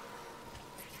crawling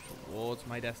towards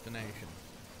my destination.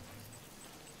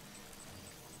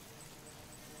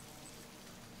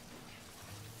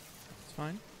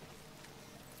 Fine.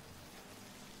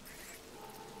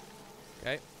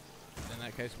 Okay. In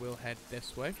that case, we'll head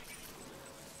this way.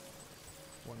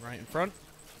 One right in front.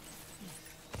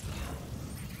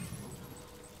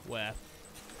 Where?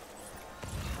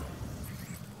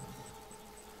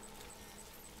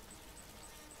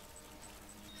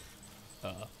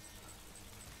 Am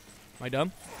I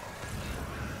dumb?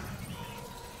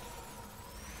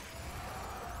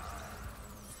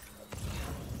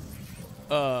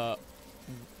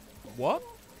 What?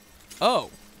 Oh.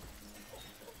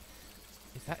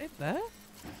 Is that it there?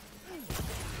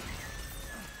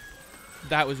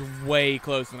 That was way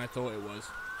closer than I thought it was.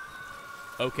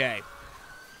 Okay.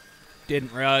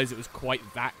 Didn't realize it was quite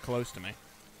that close to me.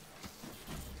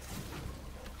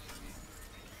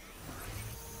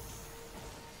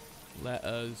 Let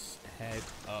us head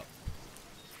up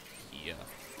here.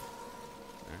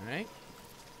 Alright.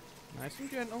 Nice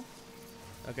and gentle.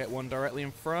 I'll get one directly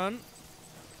in front.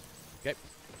 Okay.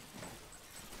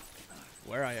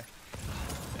 Where are you?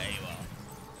 There you are.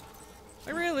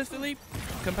 Like, realistically,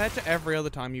 compared to every other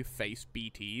time you face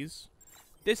BTs,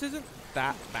 this isn't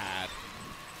that bad.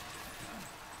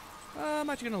 I'm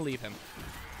actually going to leave him.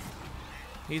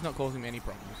 He's not causing me any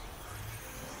problems.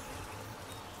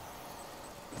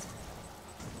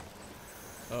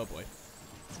 Oh boy.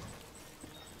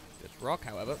 This rock,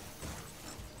 however.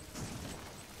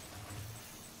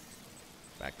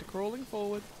 Back to crawling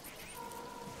forward.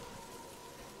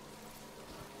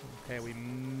 Okay, we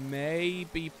may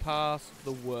be past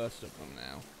the worst of them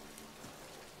now.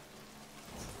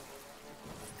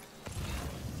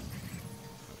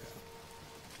 Okay.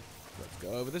 Let's go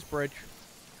over this bridge.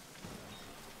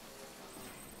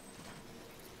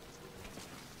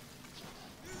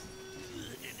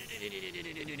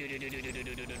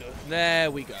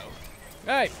 There we go.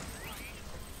 Hey!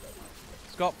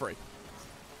 Scot-free.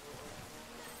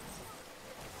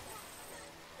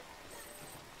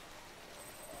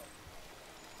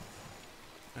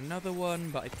 Another one,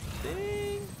 but I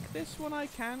think this one I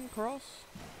can cross.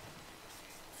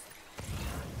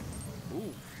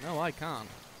 Ooh, no I can't.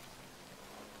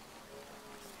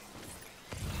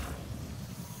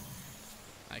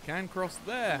 I can cross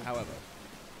there, however.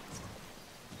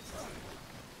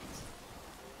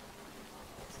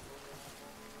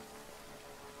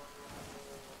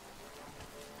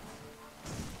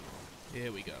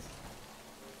 Here we go.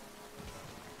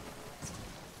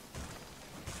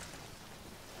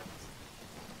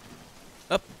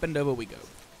 Up and over we go.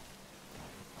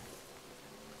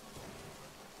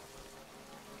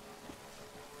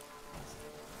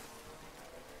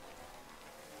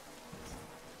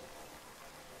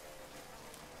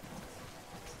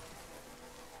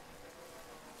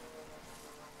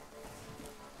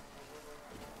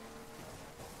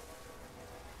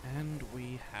 And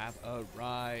we have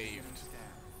arrived.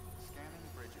 Scanning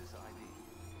bridges ID.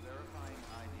 Verifying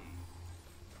ID.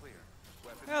 Clear.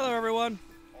 Weapons Hello, everyone.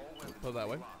 All weapons Put it that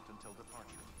way. locked until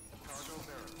departure. Cargo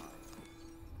verified.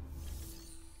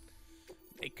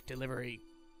 Make delivery.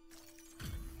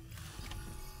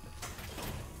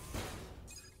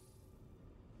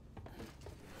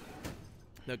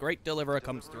 The great deliverer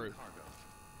comes through.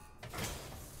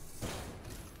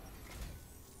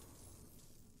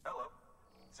 Hello.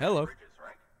 Hello. Bridges,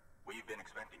 right? We've been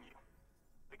expecting you.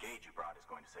 The gauge you brought is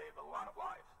going to save a lot of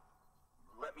lives.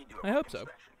 Let me do a I hope quick so.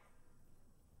 inspection.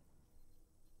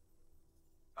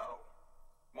 Oh,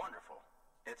 wonderful.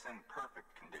 It's in perfect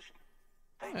condition.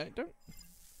 Thank you.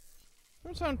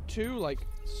 Don't sound too, like,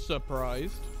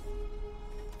 surprised.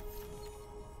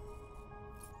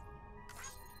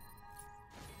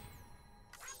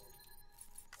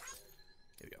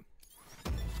 Here we go.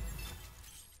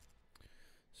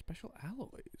 Special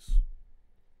alloys.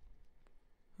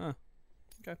 Huh.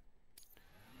 Okay.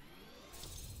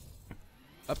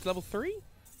 Up to level 3?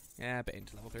 Yeah, but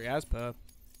into level 3 as per.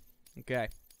 Okay.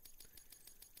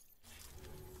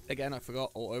 Again, I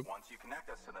forgot auto. Once you connect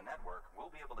us to the network, we'll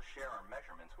be able to share our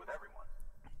measurements with everyone.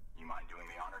 You mind doing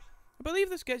the honors? I believe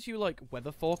this gets you, like,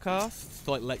 weather forecasts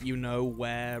to, like, let you know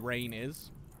where rain is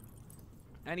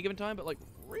any given time, but, like,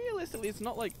 realistically, it's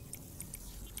not, like,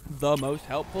 the most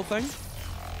helpful thing.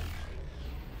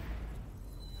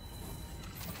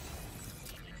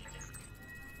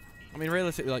 I mean,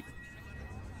 realistically, like,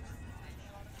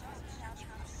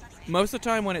 most of the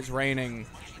time when it's raining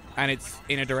and it's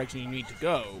in a direction you need to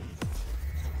go,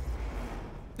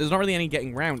 there's not really any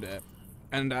getting around it.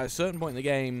 And at a certain point in the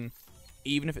game,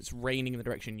 even if it's raining in the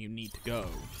direction you need to go,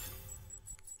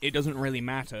 it doesn't really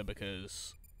matter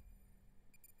because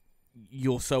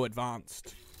you're so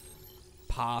advanced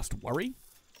past worry.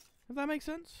 If that makes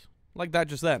sense? Like that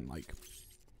just then. Like,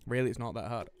 really, it's not that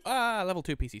hard. Ah, level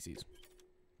 2 PCCs.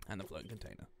 And the floating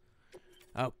container.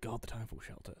 Oh god, the Timefall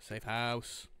shelter. Safe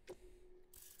house.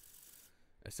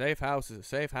 A safe house is a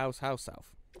safe house. House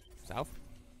south. South?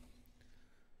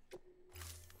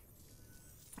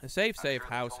 A safe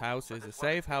house is a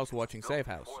safe house watching safe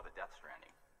house. Before the Death Stranding,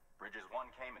 Bridges 1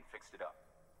 came and fixed it up.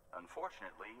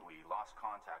 Unfortunately, we lost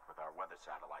contact with our weather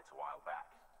satellites a while back.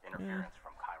 Interference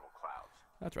from chiral clouds.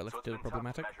 That's So it's relatively been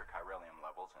problematic. tough to measure chiralium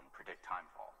levels and predict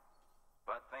timefall.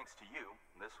 But thanks to you,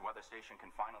 this weather station can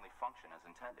finally function as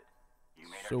intended. You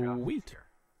made our job Sweet. easier.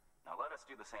 Now let us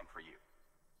do the same for you.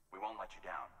 We won't let you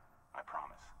down. I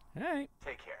promise. Hey.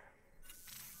 Take care.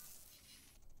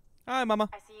 Hi, Mama.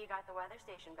 I see you got the weather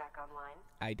station back online.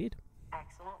 I did.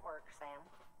 Excellent work, Sam.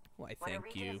 Why, When a thank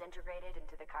region you. is integrated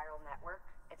into the chiral network,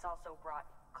 it's also brought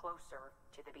closer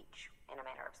to the beach, in a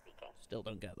manner of speaking. Still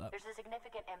don't get that. There's a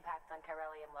significant impact on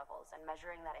chiralium levels, and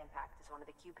measuring that impact is one of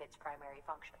the Cupid's primary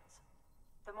functions.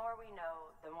 The more we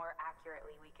know, the more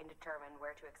accurately we can determine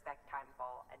where to expect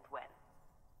timefall and when.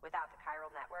 Without the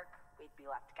chiral network, we'd be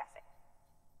left guessing.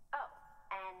 Oh,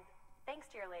 and thanks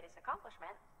to your latest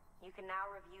accomplishment, you can now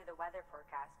review the weather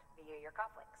forecast via your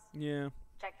cufflinks. Yeah.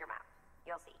 Check your map.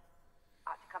 You'll see.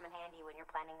 Ought to come in handy when you're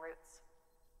planning routes.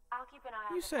 I'll keep an eye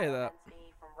on You the say chiral that. density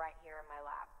from right here in my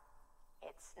lab.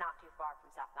 It's not too far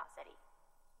from South Knot City.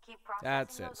 Keep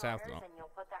That's processing it, those South orders Knot. and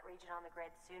you'll put that region on the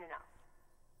grid soon enough.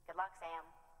 Good luck, Sam.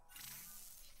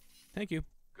 Thank you.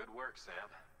 Good work, Sam.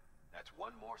 That's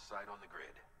one more site on the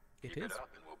grid. It Keep is. it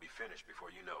up and we'll be finished before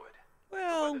you know it.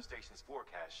 Well, The weather station's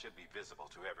forecast should be visible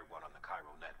to everyone on the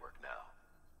chiral network now.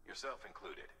 Yourself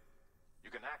included. You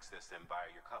can access them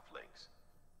via your cufflinks.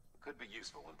 Could be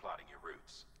useful when plotting your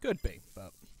routes. could be,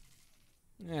 but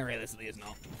realistically, it's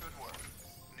not. Good work.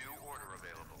 New order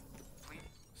available. Please.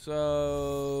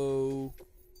 So,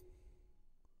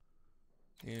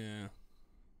 yeah.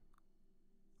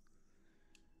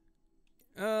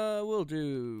 We'll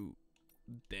do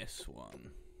this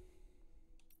one.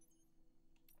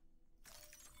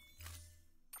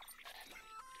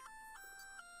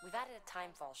 We've added a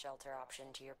timefall shelter option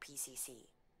to your PCC.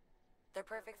 They're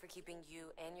perfect for keeping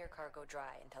you and your cargo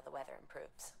dry until the weather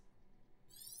improves.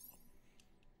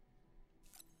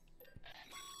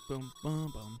 Boom,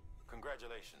 boom, boom.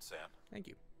 Congratulations, Sam. Thank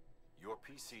you. Your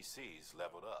PCC's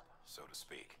leveled up, so to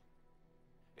speak.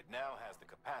 It now has the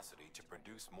capacity to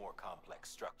produce more complex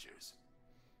structures.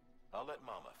 I'll let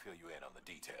Mama fill you in on the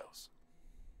details.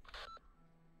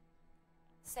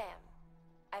 Sam,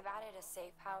 I've added a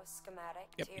safe house schematic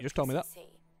Yep, to you your just told me that.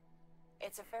 PCC.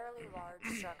 It's a fairly large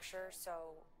structure,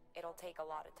 so it'll take a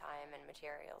lot of time and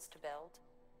materials to build.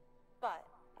 But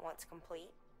once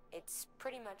complete, it's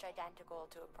pretty much identical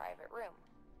to a private room.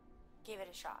 Give it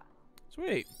a shot.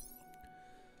 Sweet.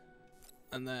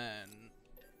 And then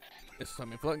this is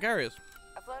something floating carriers.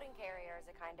 A floating carrier is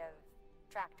a kind of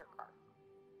tractor car.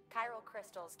 Chiral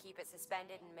crystals keep it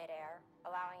suspended in midair,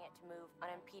 allowing it to move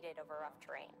unimpeded over rough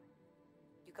terrain.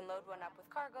 You can load one up with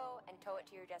cargo and tow it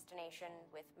to your destination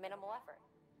with minimal effort.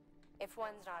 If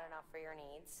one's not enough for your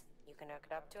needs, you can hook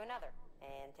it up to another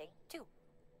and take two.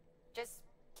 Just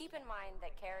keep in mind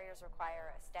that carriers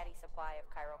require a steady supply of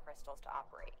chiral crystals to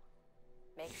operate.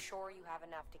 Make sure you have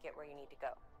enough to get where you need to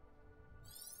go.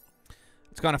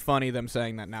 It's kind of funny them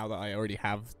saying that now that I already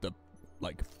have the,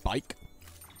 like, bike.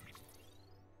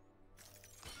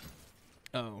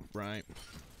 Oh, right.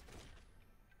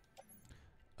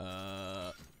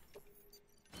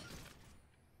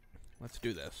 Let's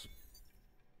do this.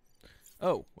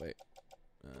 Oh, wait.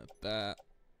 That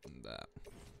and that.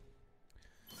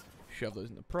 Shove those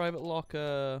in the private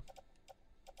locker.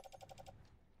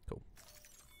 Cool.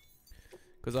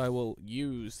 Because I will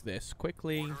use this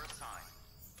quickly. Order assigned.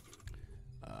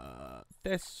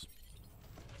 This.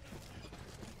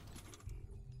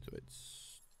 So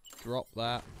it's drop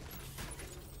that.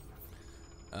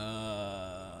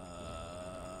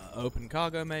 Open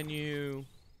cargo menu.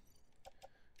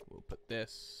 We'll put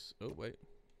this. Oh wait.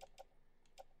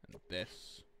 And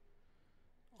this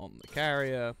on the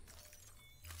carrier.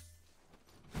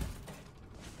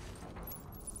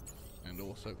 And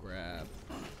also grab.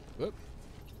 Whoop.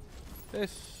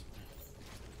 This.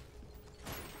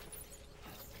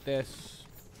 This.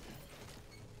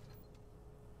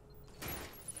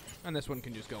 And this one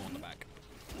can just go on the back.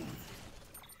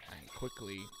 And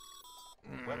quickly.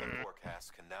 Weather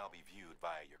forecasts can now be viewed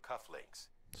via your cufflinks.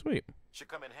 Sweet. Should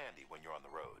come in handy when you're on the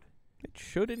road. It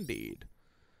should indeed.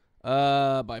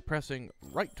 By pressing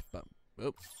right button.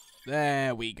 Oh,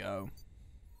 there we go.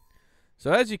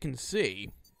 So as you can see,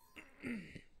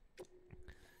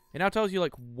 it now tells you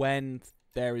like when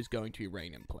there is going to be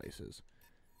rain in places.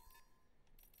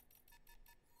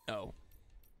 Oh.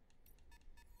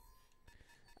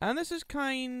 And this is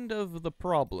kind of the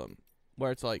problem,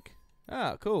 where it's like,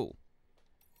 ah, cool.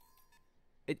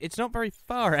 It's not very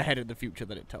far ahead in the future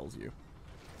that it tells you.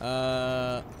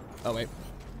 Oh wait.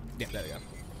 Yeah, there we go.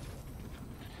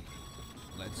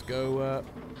 Let's go,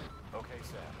 Okay,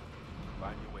 Sam.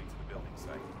 Find your way to the building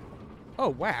site. Oh,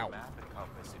 wow. Map and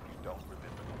compass if you don't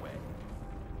remember the way.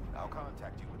 I'll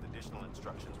contact you with additional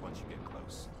instructions once you get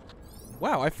close.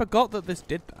 Wow, I forgot that this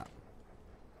did that.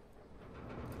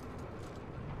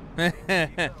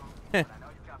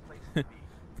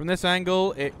 From this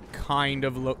angle, it kind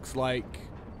of looks like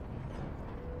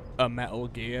a Metal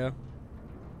Gear.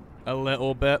 A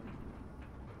little bit.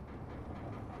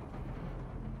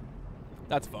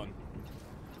 That's fun.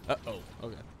 Uh-oh,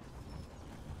 okay.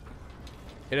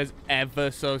 It does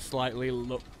ever so slightly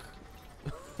look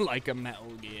like a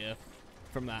Metal Gear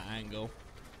from that angle.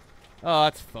 Oh,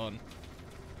 that's fun.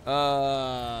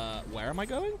 Where am I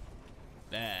going?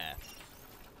 There.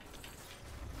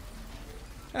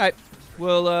 Alright,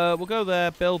 we'll go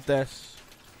there, build this.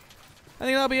 I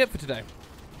think that'll be it for today.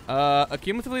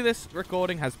 Cumulatively, this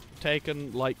recording has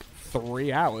taken like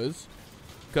 3 hours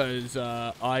because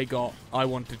I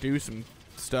wanted to do some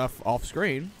stuff off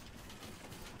screen,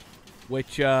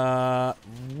 which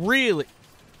really,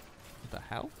 what the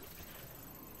hell?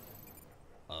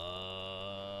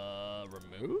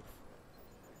 Remove?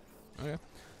 Okay.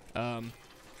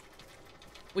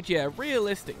 Which, yeah,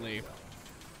 realistically,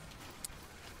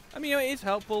 I mean, it is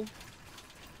helpful,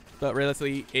 but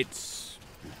realistically,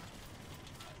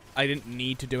 I didn't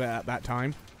need to do it at that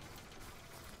time.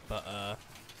 But,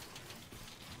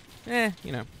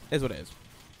 you know, is what it is.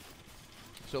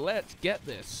 So let's get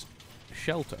this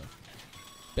shelter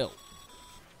built.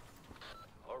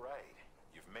 All right,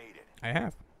 you've made it. I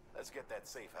have. Let's get that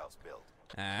safe house built.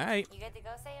 Alright. You good to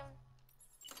go, Sam?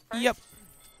 First, Yep.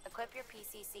 equip your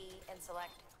PCC and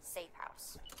select Safe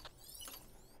House.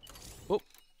 Oh.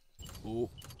 Ooh.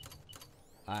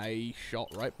 I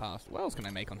shot right past. What else can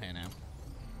I make on here now?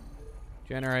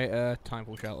 Generator,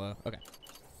 timeful shelter. Okay.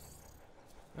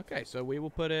 Okay, so we will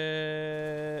put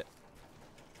it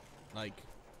like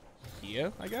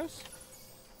here, I guess.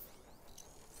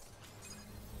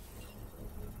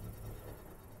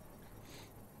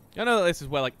 I know that this is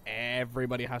where like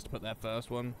everybody has to put their first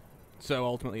one. So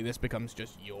ultimately this becomes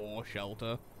just your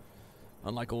shelter,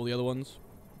 unlike all the other ones.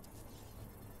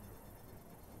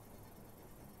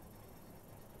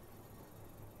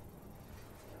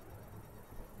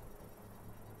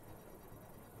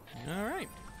 Alright.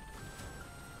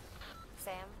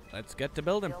 Sam, Let's get to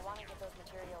building. you'll want to get those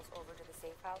materials over to the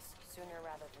Safe House sooner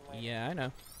rather than later. Yeah, I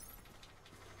know.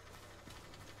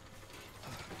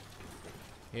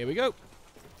 Here we go.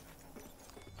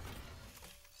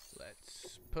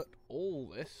 Let's put all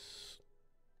this.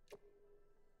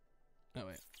 Oh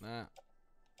wait, that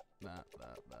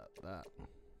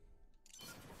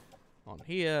on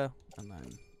here, and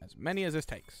then as many as this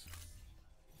takes.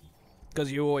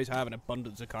 Because you always have an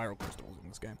abundance of chiral crystals in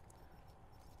this game.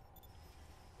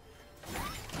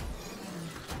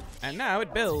 And now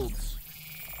it builds.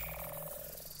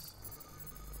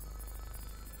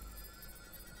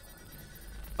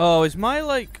 Oh, is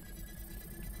my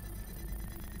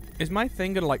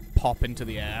thing gonna like pop into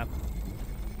the air?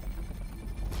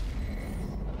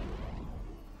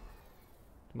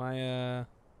 My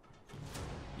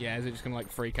yeah, is it just gonna like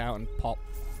freak out and pop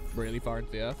really far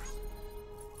into the earth?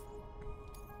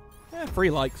 Yeah, 3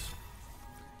 likes.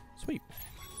 Sweet.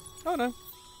 Oh no.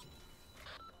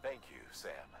 Thank you,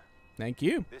 Sam. Thank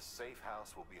you. This safe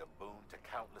house will be a boon to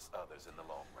countless others in the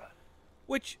long run.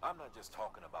 Which, I'm not just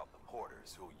talking about the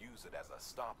porters who'll use it as a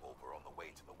stopover on the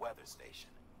way to the weather station,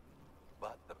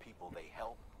 but the people they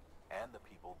help and the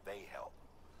people they help.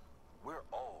 We're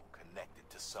all connected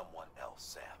to someone else,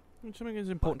 Sam. something is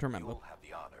important to remember. You'll have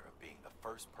the honor of being the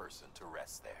first person to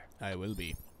rest there. I will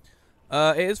be.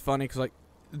 It is funny because like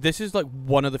this is like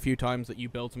one of the few times that you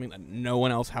build something that no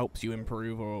one else helps you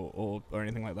improve or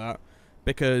anything like that,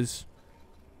 because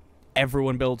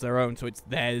everyone builds their own, so it's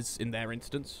theirs in their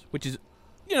instance, which is,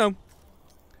 you know,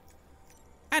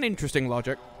 an interesting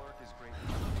logic. Your work is greatly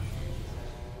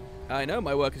appreciated. I know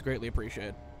my work is greatly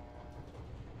appreciated.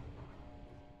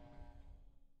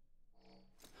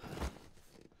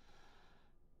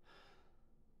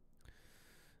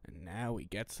 And now we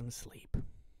get some sleep.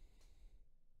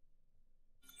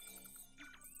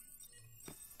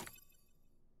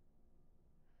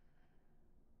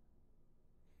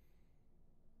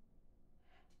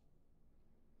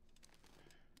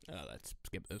 Let's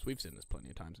skip this. We've seen this plenty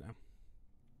of times now.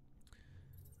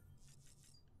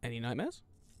 Any nightmares?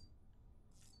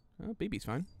 Oh, BB's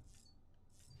fine.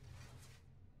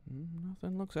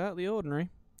 Nothing looks out of the ordinary.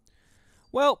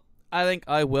 Well, I think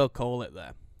I will call it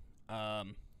there. I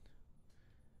mean,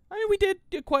 we did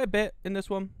quite a bit in this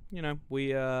one. You know,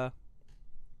 we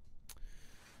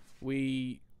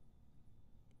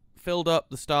filled up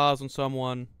the stars on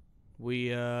someone.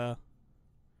 We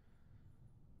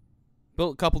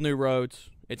built a couple new roads.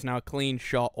 It's now a clean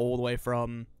shot all the way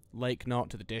from Lake Knot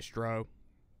to the distro.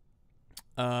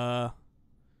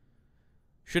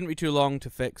 Shouldn't be too long to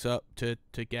fix up to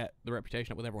get the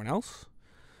reputation up with everyone else.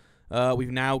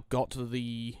 We've now got to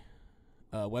the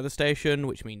weather station,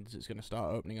 which means it's going to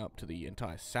start opening up to the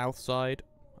entire south side.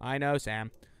 I know,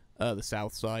 Sam. The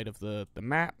south side of the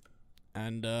map.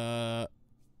 And,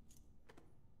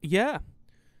 yeah.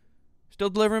 Still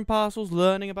delivering parcels,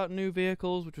 learning about new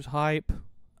vehicles, which was hype.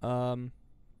 Yeah.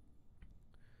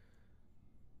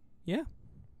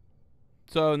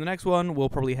 So in the next one, we'll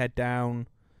probably head down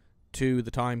to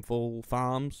the Timefall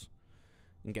farms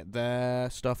and get their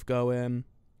stuff going.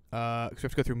 Because we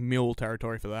have to go through mule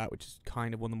territory for that, which is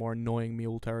kind of one of the more annoying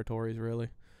mule territories, really.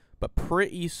 But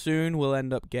pretty soon we'll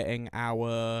end up getting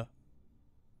our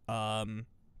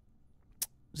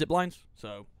zip lines.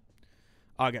 So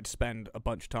I get to spend a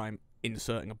bunch of time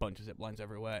inserting a bunch of zip lines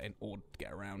everywhere in order to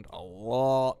get around a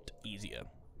lot easier.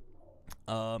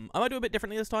 I might do a bit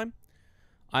differently this time.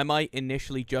 I might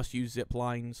initially just use zip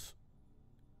lines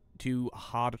to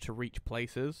harder to reach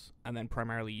places, and then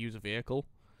primarily use a vehicle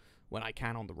when I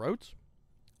can on the roads.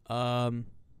 Because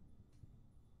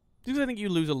I think you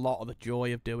lose a lot of the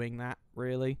joy of doing that,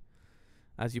 really,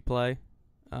 as you play.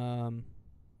 So I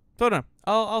don't know.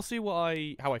 I'll see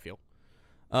how I feel.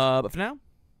 But for now,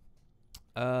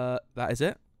 that is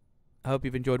it. I hope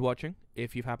you've enjoyed watching,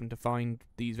 if you've happened to find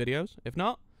these videos. If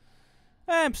not,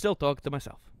 I'm still talking to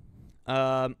myself.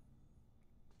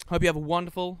 Hope you have a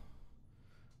wonderful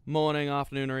morning,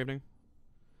 afternoon, or evening,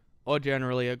 or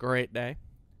generally a great day.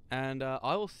 And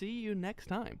I will see you next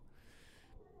time.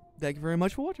 Thank you very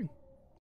much for watching.